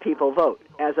not have people vote,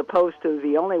 as opposed to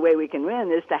the only way we can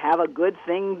win is to have a good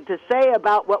thing to say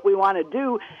about what we want to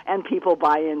do and people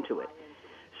buy into it.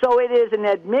 So it is an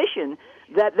admission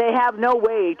that they have no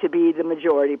way to be the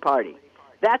majority party.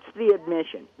 That's the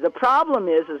admission. The problem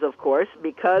is of course,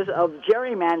 because of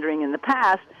gerrymandering in the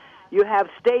past, you have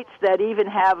states that even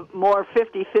have more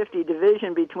 50-50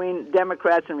 division between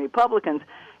Democrats and Republicans,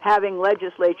 having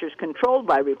legislatures controlled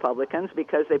by Republicans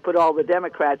because they put all the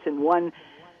Democrats in one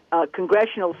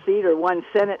congressional seat or one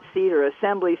Senate seat or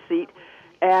assembly seat.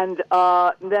 And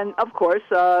then, of course,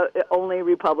 only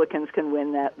Republicans can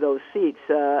win those seats,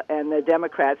 and the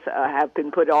Democrats have been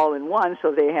put all in one,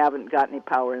 so they haven't got any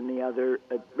power in the other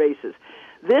races.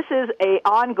 This is an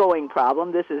ongoing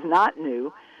problem. This is not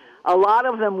new. A lot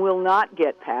of them will not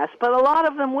get passed, but a lot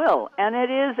of them will. And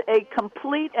it is a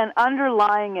complete and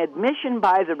underlying admission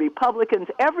by the Republicans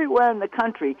everywhere in the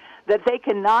country that they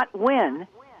cannot win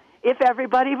if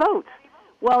everybody votes.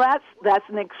 Well, that's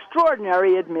an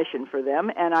extraordinary admission for them,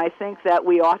 and I think that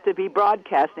we ought to be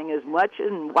broadcasting as much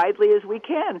and widely as we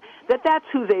can that that's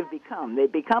who they've become.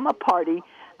 They've become a party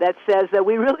that says that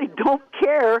we really don't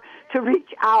care to reach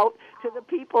out to the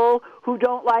people who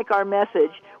don't like our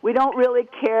message. We don't really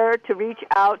care to reach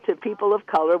out to people of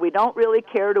color. We don't really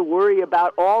care to worry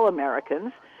about all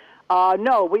Americans.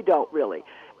 No, we don't really.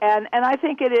 And I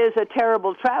think it is a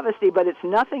terrible travesty, but it's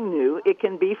nothing new. It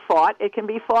can be fought. It can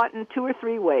be fought in 2 or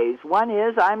 3 ways. One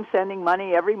is I'm sending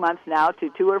money every month now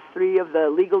to 2 or 3 of the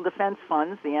legal defense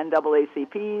funds, the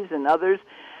NAACPs and others,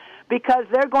 because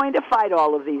they're going to fight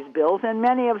all of these bills, and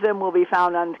many of them will be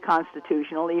found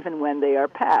unconstitutional even when they are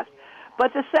passed.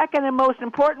 But the second and most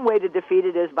important way to defeat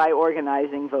it is by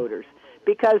organizing voters,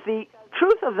 because the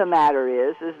truth of the matter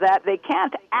is that they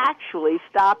can't actually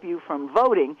stop you from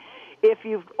voting if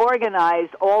you've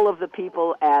organized all of the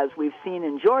people, as we've seen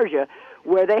in Georgia,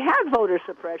 where they had voter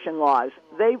suppression laws.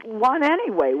 They won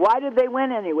anyway. Why did they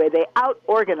win anyway? They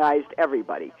out-organized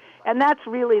everybody. And that's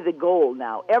really the goal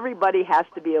now. Everybody has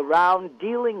to be around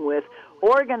dealing with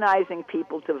organizing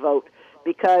people to vote,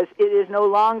 because it is no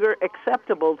longer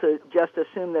acceptable to just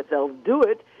assume that they'll do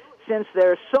it, since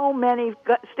there are so many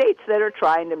states that are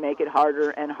trying to make it harder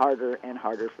and harder and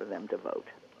harder for them to vote.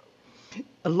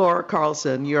 Laura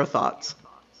Carlson, your thoughts?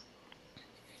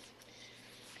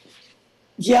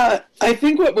 Yeah, I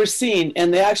think what we're seeing,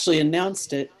 and they actually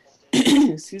announced it,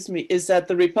 excuse me, is that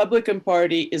the Republican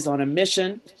Party is on a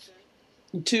mission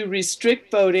to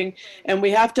restrict voting, and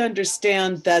we have to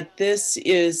understand that this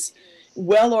is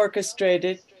well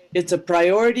orchestrated. It's a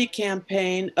priority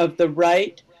campaign of the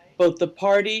right, both the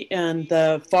party and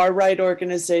the far-right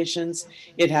organizations.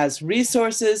 It has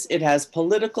resources, it has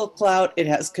political clout, it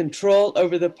has control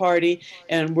over the party,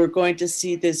 and we're going to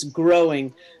see this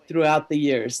growing throughout the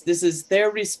years. This is their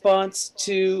response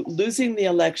to losing the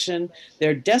election,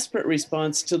 their desperate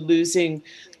response to losing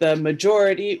the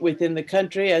majority within the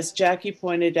country, as Jackie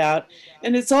pointed out,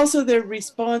 and it's also their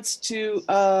response to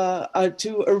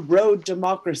erode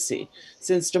democracy,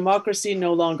 since democracy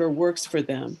no longer works for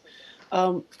them.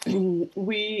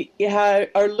 We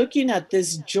are looking at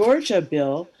this Georgia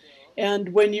bill,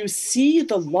 and when you see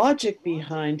the logic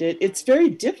behind it, it's very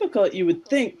difficult, you would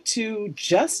think, to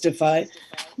justify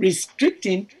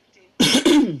restricting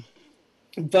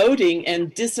voting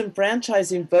and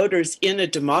disenfranchising voters in a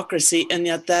democracy, and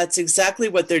yet that's exactly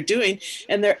what they're doing.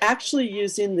 And they're actually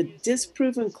using the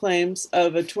disproven claims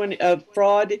of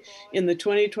fraud in the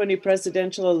 2020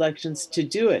 presidential elections to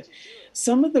do it.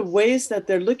 Some of the ways that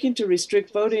they're looking to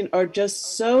restrict voting are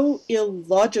just so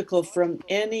illogical from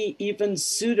any even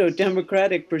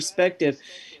pseudo-democratic perspective.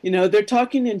 You know, they're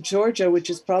talking in Georgia, which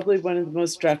is probably one of the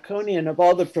most draconian of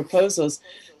all the proposals.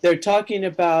 They're talking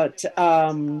about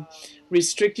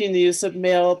restricting the use of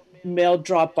mail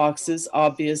drop boxes.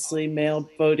 Obviously, mail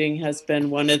voting has been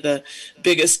one of the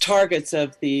biggest targets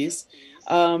of these.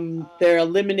 They're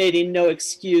eliminating no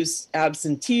excuse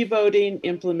absentee voting,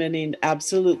 implementing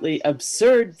absolutely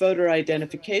absurd voter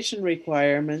identification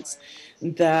requirements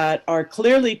that are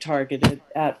clearly targeted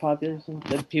at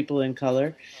populations of people in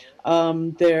color.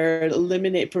 They're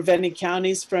preventing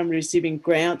counties from receiving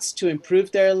grants to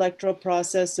improve their electoral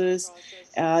processes,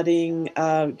 giving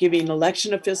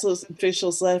election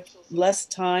officials less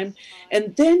time.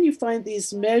 And then you find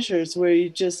these measures where you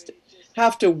just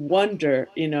have to wonder,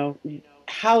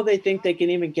 how they think they can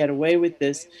even get away with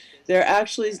this. They're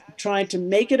actually trying to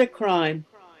make it a crime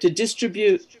to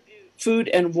distribute food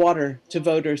and water to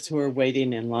voters who are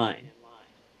waiting in line.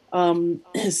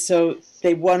 So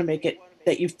they want to make it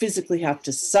that you physically have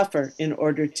to suffer in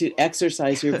order to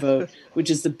exercise your vote, which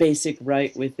is the basic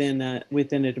right within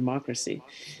a democracy.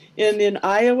 And in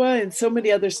Iowa and so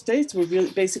many other states, we're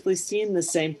basically seeing the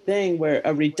same thing, where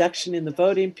a reduction in the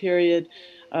voting period,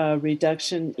 a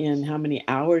reduction in how many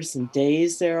hours and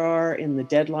days there are in the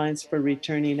deadlines for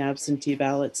returning absentee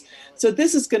ballots. So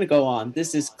this is going to go on.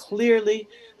 This is clearly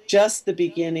just the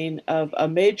beginning of a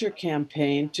major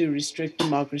campaign to restrict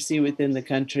democracy within the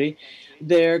country.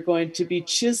 They're going to be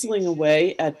chiseling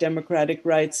away at democratic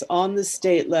rights on the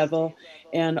state level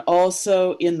and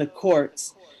also in the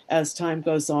courts as time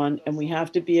goes on. And we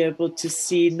have to be able to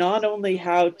see not only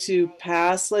how to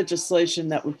pass legislation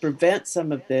that would prevent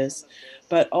some of this,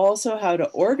 but also how to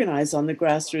organize on the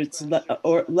grassroots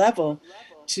level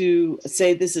to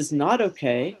say this is not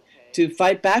okay, to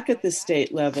fight back at the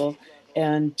state level,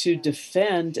 and to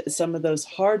defend some of those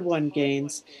hard-won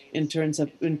gains in terms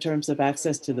of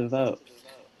access to the vote.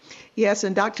 Yes,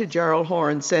 and Dr. Gerald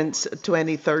Horne, since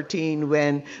 2013,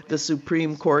 when the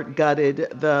Supreme Court gutted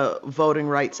the Voting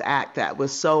Rights Act that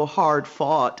was so hard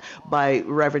fought by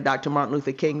Reverend Dr. Martin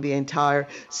Luther King, the entire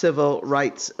civil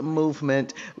rights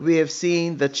movement, we have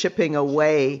seen the chipping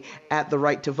away at the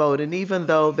right to vote. And even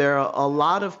though there are a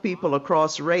lot of people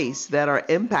across race that are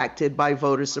impacted by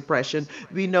voter suppression,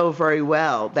 we know very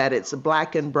well that it's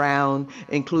Black and brown,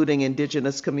 including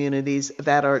indigenous communities,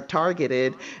 that are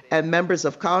targeted. And members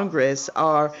of Congress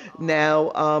are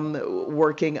now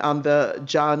working on the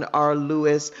John R.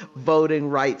 Lewis Voting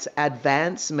Rights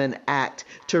Advancement Act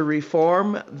to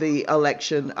reform the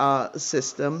election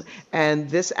system. And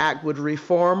this act would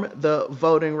reform the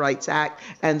Voting Rights Act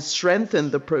and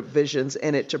strengthen the provisions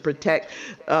in it to protect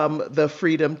the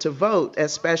freedom to vote,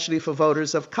 especially for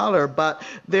voters of color. But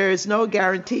there is no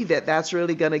guarantee that that's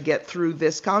really going to get through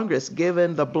this Congress,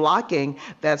 given the blocking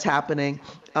that's happening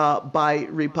by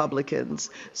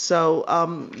Republicans. So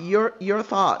your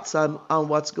thoughts on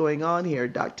what's going on here,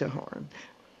 Dr. Horne?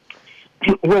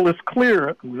 Well, it's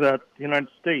clear that the United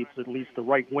States, at least the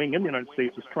right wing in the United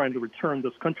States, is trying to return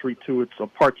this country to its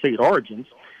apartheid origins.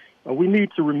 We need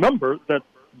to remember that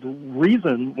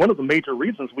one of the major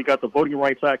reasons we got the Voting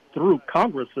Rights Act through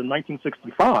Congress in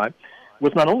 1965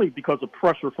 was not only because of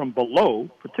pressure from below,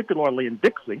 particularly in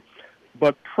Dixie,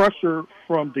 but pressure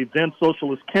from the then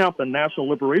socialist camp and national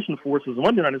liberation forces in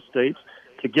the United States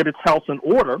to get its house in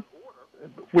order,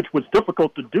 which was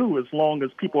difficult to do as long as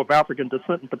people of African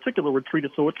descent in particular were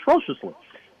treated so atrociously.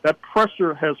 That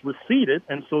pressure has receded,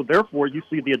 and so therefore you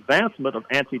see the advancement of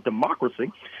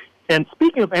anti-democracy. And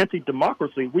speaking of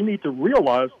anti-democracy, we need to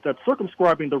realize that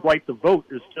circumscribing the right to vote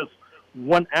is just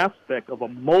one aspect of a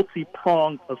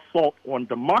multi-pronged assault on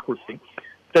democracy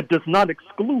that does not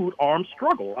exclude armed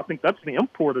struggle. I think that's the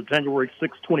import of January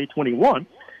 6, 2021.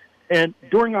 And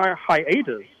during our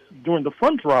hiatus, during the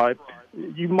fund drive,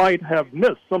 you might have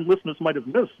missed, some listeners might have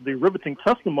missed the riveting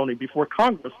testimony before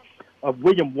Congress of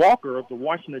William Walker of the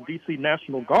Washington, D.C.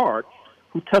 National Guard,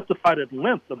 who testified at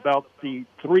length about the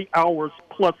 3 hours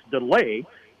plus delay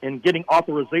in getting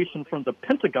authorization from the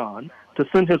Pentagon to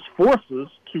send his forces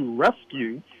to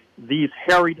rescue these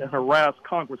harried and harassed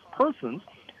congresspersons.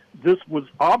 This was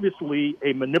obviously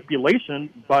a manipulation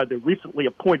by the recently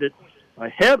appointed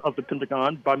head of the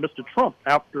Pentagon, by Mr. Trump,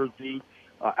 after the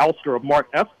ouster of Mark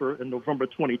Esper in November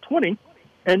 2020.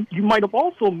 And you might have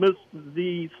also missed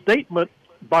the statement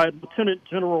by Lieutenant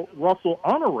General Russell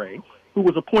Honore, who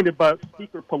was appointed by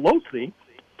Speaker Pelosi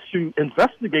to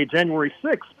investigate January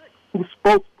 6th, who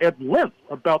spoke at length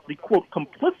about the, quote,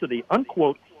 complicity,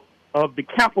 unquote, of the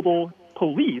Capitol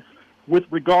Police with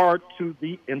regard to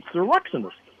the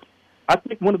insurrectionists. I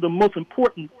think one of the most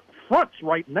important fronts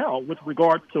right now with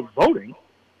regard to voting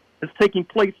is taking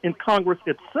place in Congress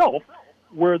itself,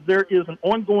 where there is an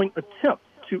ongoing attempt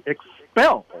to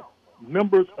expel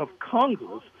members of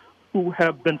Congress who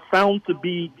have been found to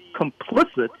be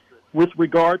complicit with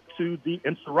regard to the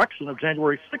insurrection of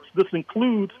January 6th. This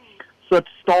includes such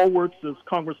stalwarts as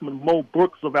Congressman Mo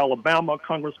Brooks of Alabama,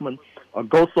 Congressman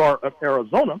Gosar of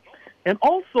Arizona. And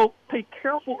also pay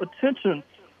careful attention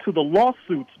to the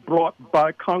lawsuits brought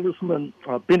by Congressman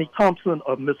Benny Thompson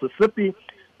of Mississippi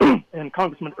and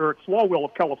Congressman Eric Swalwell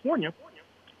of California,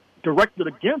 directed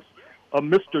against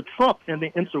Mr. Trump and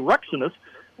the insurrectionists,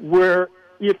 where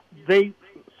if they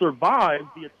survive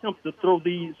the attempt to throw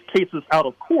these cases out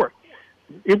of court,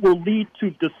 it will lead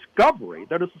to discovery.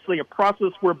 That is to say, a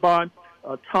process whereby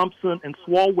Thompson and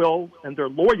Swalwell and their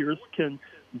lawyers can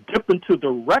dip into the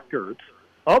records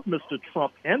of Mr.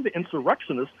 Trump and the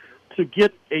insurrectionists to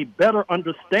get a better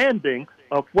understanding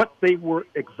of what they were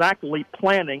exactly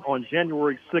planning on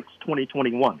January 6,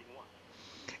 2021.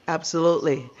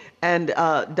 Absolutely. And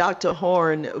Dr.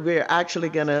 Horne, we're actually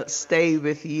going to stay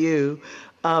with you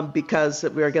because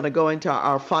we're going to go into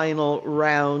our final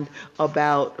round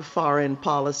about foreign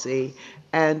policy.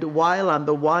 And while on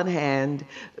the one hand,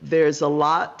 there's a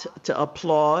lot to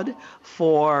applaud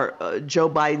for Joe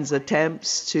Biden's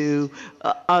attempts to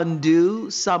undo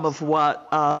some of what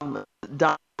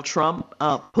Donald Trump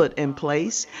put in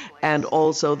place, and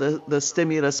also the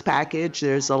stimulus package,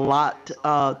 there's a lot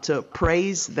to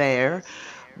praise there.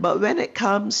 But when it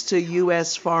comes to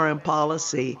U.S. foreign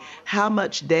policy, how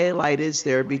much daylight is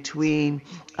there between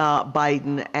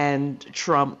Biden and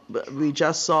Trump?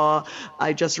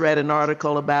 I just read an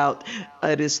article about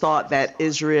it is thought that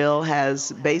Israel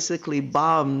has basically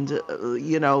bombed,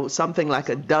 something like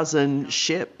a dozen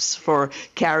ships for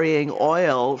carrying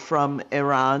oil from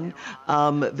Iran.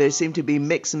 There seem to be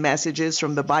mixed messages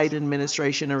from the Biden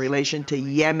administration in relation to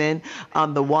Yemen.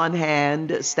 On the one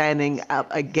hand, standing up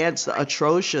against the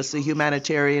atrocious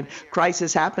humanitarian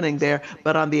crisis happening there,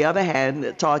 but on the other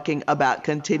hand, talking about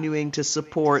continuing to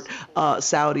support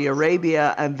Saudi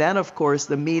Arabia, and then, of course,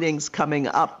 the meetings coming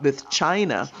up with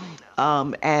China.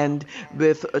 And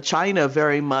with China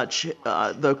very much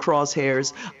the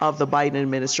crosshairs of the Biden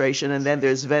administration. And then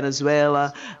there's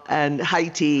Venezuela and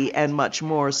Haiti and much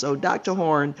more. So, Dr.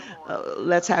 Horne,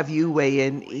 let's have you weigh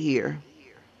in here.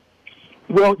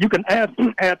 Well, you can add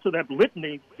to that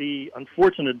litany the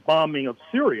unfortunate bombing of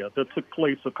Syria that took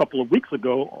place a couple of weeks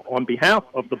ago on behalf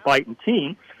of the Biden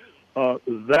team.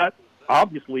 That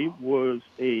obviously was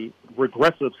a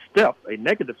regressive step, a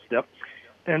negative step.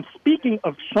 And speaking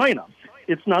of China,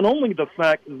 it's not only the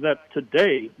fact that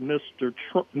today Mr.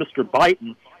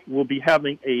 Biden will be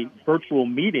having a virtual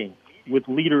meeting with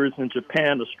leaders in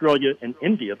Japan, Australia, and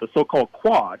India, the so-called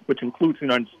Quad, which includes the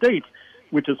United States,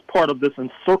 which is part of this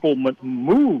encirclement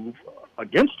move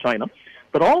against China.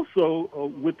 But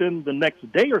also, within the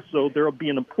next day or so, there will be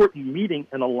an important meeting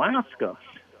in Alaska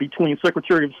between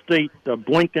Secretary of State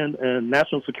Blinken and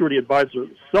National Security Advisor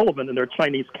Sullivan and their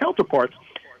Chinese counterparts,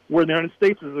 where the United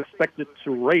States is expected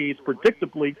to raise,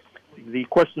 predictably, the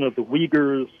question of the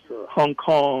Uyghurs, Hong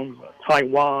Kong,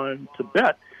 Taiwan,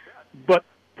 Tibet, but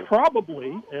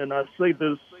probably, and I say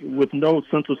this with no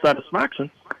sense of satisfaction,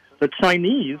 the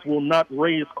Chinese will not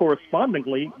raise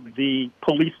correspondingly the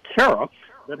police terror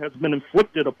that has been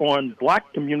inflicted upon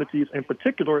black communities, in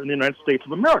particular in the United States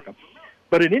of America.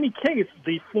 But in any case,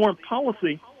 the foreign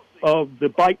policy of the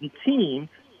Biden team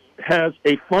has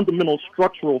a fundamental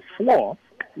structural flaw,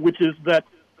 which is that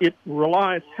it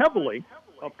relies heavily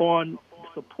upon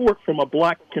support from a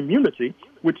black community,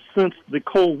 which since the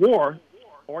Cold War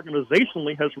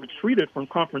organizationally has retreated from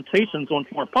confrontations on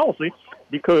foreign policy,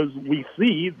 because we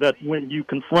see that when you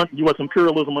confront U.S.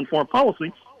 imperialism on foreign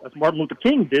policy, as Martin Luther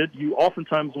King did, you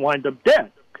oftentimes wind up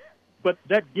dead. But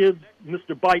that gives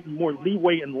Mr. Biden more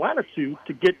leeway and latitude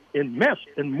to get enmeshed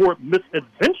in more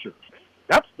misadventures.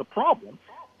 That's the problem.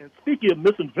 And speaking of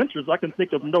misadventures, I can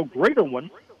think of no greater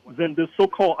one than this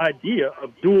so-called idea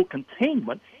of dual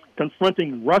containment,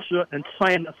 confronting Russia and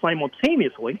China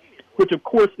simultaneously, which of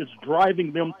course is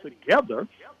driving them together.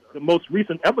 The most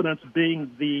recent evidence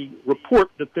being the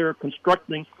report that they're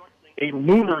constructing a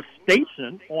lunar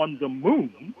station on the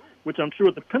moon, which I'm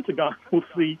sure the Pentagon will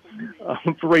see,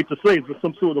 I'm afraid to say, is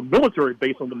some sort of military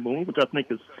base on the moon, which I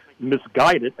think is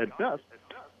misguided at best.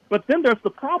 But then there's the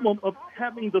problem of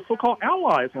having the so-called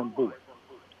allies on board.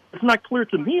 It's not clear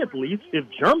to me, at least, if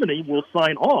Germany will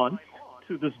sign on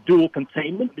to this dual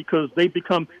containment, because they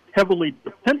become heavily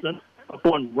dependent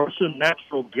upon Russian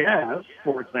natural gas,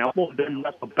 for example, and then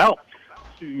that's about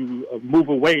to move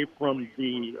away from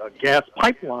the gas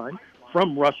pipeline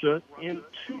from Russia into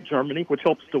Germany, which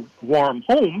helps to warm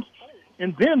homes.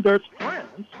 And then there's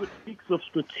France, which speaks of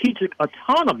strategic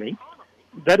autonomy.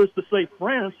 That is to say,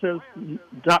 France has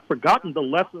not forgotten the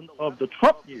lesson of the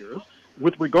Trump years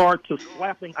with regard to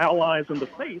slapping allies in the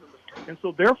face. And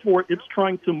so, therefore, it's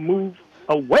trying to move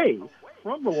away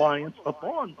from reliance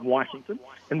upon Washington.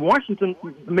 And Washington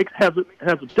has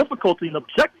a difficulty in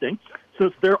objecting,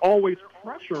 since they're always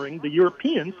pressuring the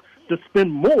Europeans to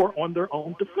spend more on their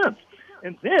own defense.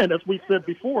 And then, as we said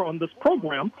before on this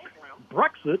program,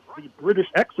 Brexit, the British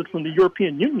exit from the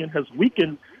European Union, has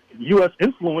weakened U.S.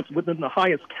 influence within the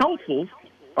highest councils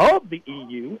of the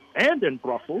EU and in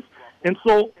Brussels. And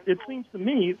so it seems to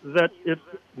me that if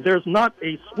there's not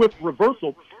a swift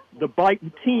reversal, the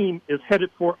Biden team is headed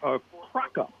for a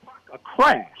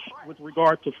crash with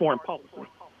regard to foreign policy.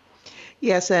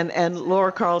 Yes, and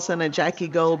Laura Carlson and Jackie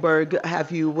Goldberg,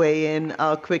 have you weigh in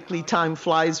quickly. Time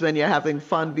flies when you're having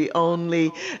fun. We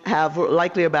only have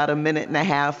likely about a minute and a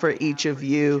half for each of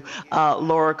you.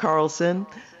 Laura Carlson,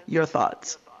 your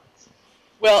thoughts?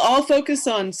 Well, I'll focus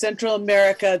on Central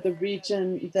America, the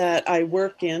region that I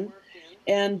work in,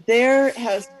 and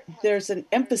there's an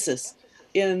emphasis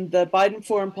in the Biden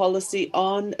foreign policy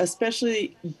on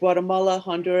especially Guatemala,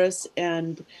 Honduras,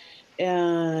 and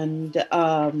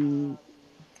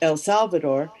El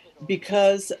Salvador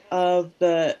because of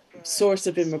the source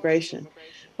of immigration.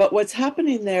 But what's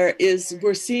happening there is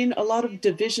we're seeing a lot of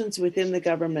divisions within the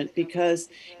government because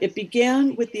it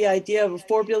began with the idea of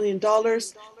 $4 billion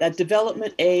that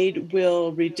development aid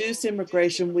will reduce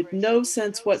immigration with no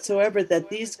sense whatsoever that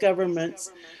these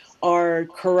governments are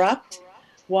corrupt.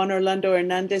 Juan Orlando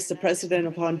Hernandez, the president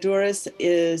of Honduras,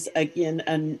 is again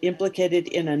implicated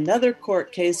in another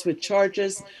court case with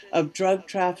charges of drug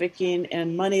trafficking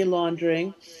and money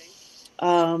laundering.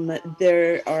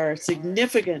 There are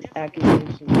significant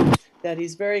accusations that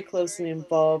he's very closely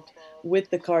involved with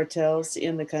the cartels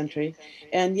in the country,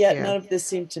 and yet none of this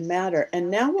seemed to matter.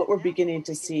 And now what we're beginning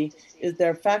to see is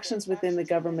there are factions within the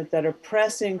government that are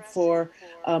pressing for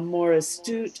a more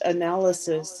astute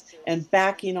analysis and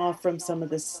backing off from some of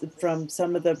the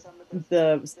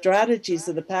strategies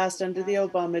of the past under the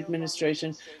Obama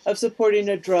administration of supporting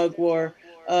a drug war,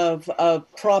 of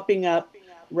propping up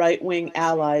right-wing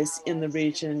allies in the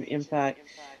region, in fact.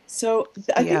 So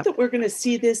I think that we're going to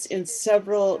see this in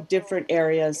several different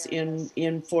areas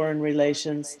in foreign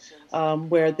relations,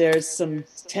 where there's some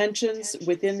tensions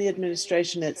within the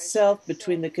administration itself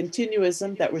between the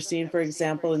continuism that we're seeing, for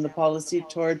example, in the policy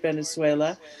toward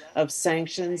Venezuela of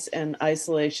sanctions and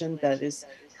isolation that is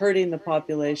hurting the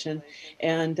population,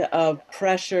 and of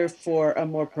pressure for a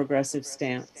more progressive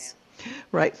stance.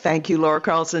 Right. Thank you, Laura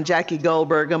Carlson. Jackie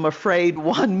Goldberg, I'm afraid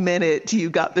 1 minute. You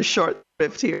got the short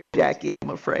script here, Jackie,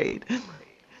 I'm afraid.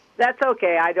 That's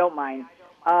okay. I don't mind.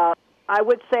 I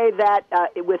would say that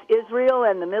with Israel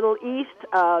and the Middle East,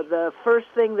 the first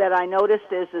thing that I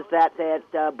noticed is that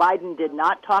Biden did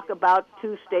not talk about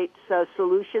two-state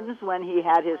solutions when he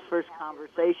had his first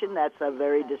conversation. That's a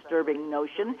very disturbing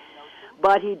notion.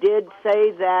 But he did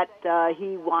say that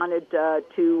he wanted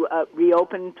to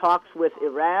reopen talks with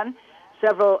Iran.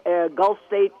 Several Gulf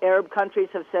state Arab countries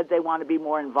have said they want to be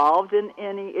more involved in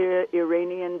any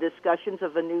Iranian discussions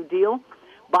of a new deal.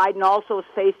 Biden also is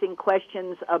facing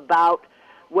questions about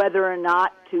whether or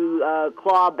not to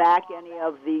claw back any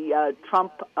of the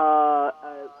Trump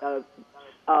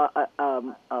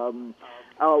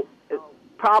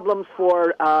problems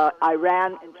for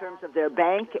Iran in terms of their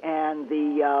bank and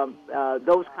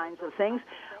those kinds of things.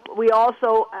 We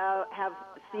also have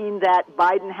seen that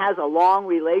Biden has a long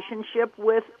relationship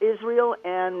with Israel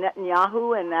and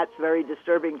Netanyahu, and that's very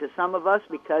disturbing to some of us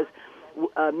because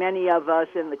many of us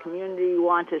in the community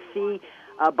want to see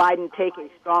Biden take a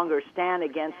stronger stand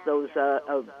against those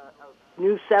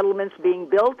new settlements being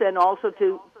built, and also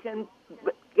to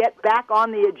get back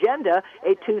on the agenda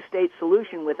a two-state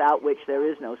solution without which there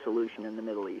is no solution in the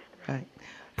Middle East. Right.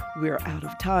 We're out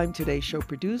of time. Today's show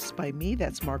produced by me,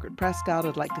 that's Margaret Prescott.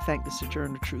 I'd like to thank the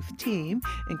Sojourner Truth team,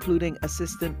 including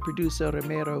assistant producer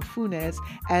Romero Funes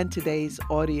and today's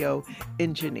audio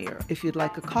engineer. If you'd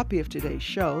like a copy of today's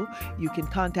show, you can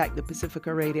contact the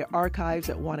Pacifica Radio Archives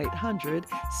at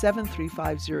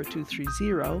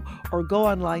 1-800-735-0230 or go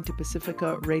online to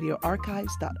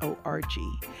pacificaradioarchives.org.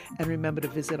 And remember to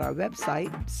visit our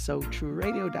website,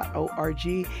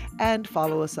 SoTrueRadio.org, and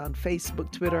follow us on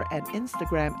Facebook, Twitter, and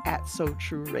Instagram at So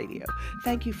True Radio.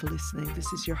 Thank you for listening.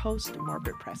 This is your host,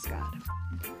 Margaret Prescott.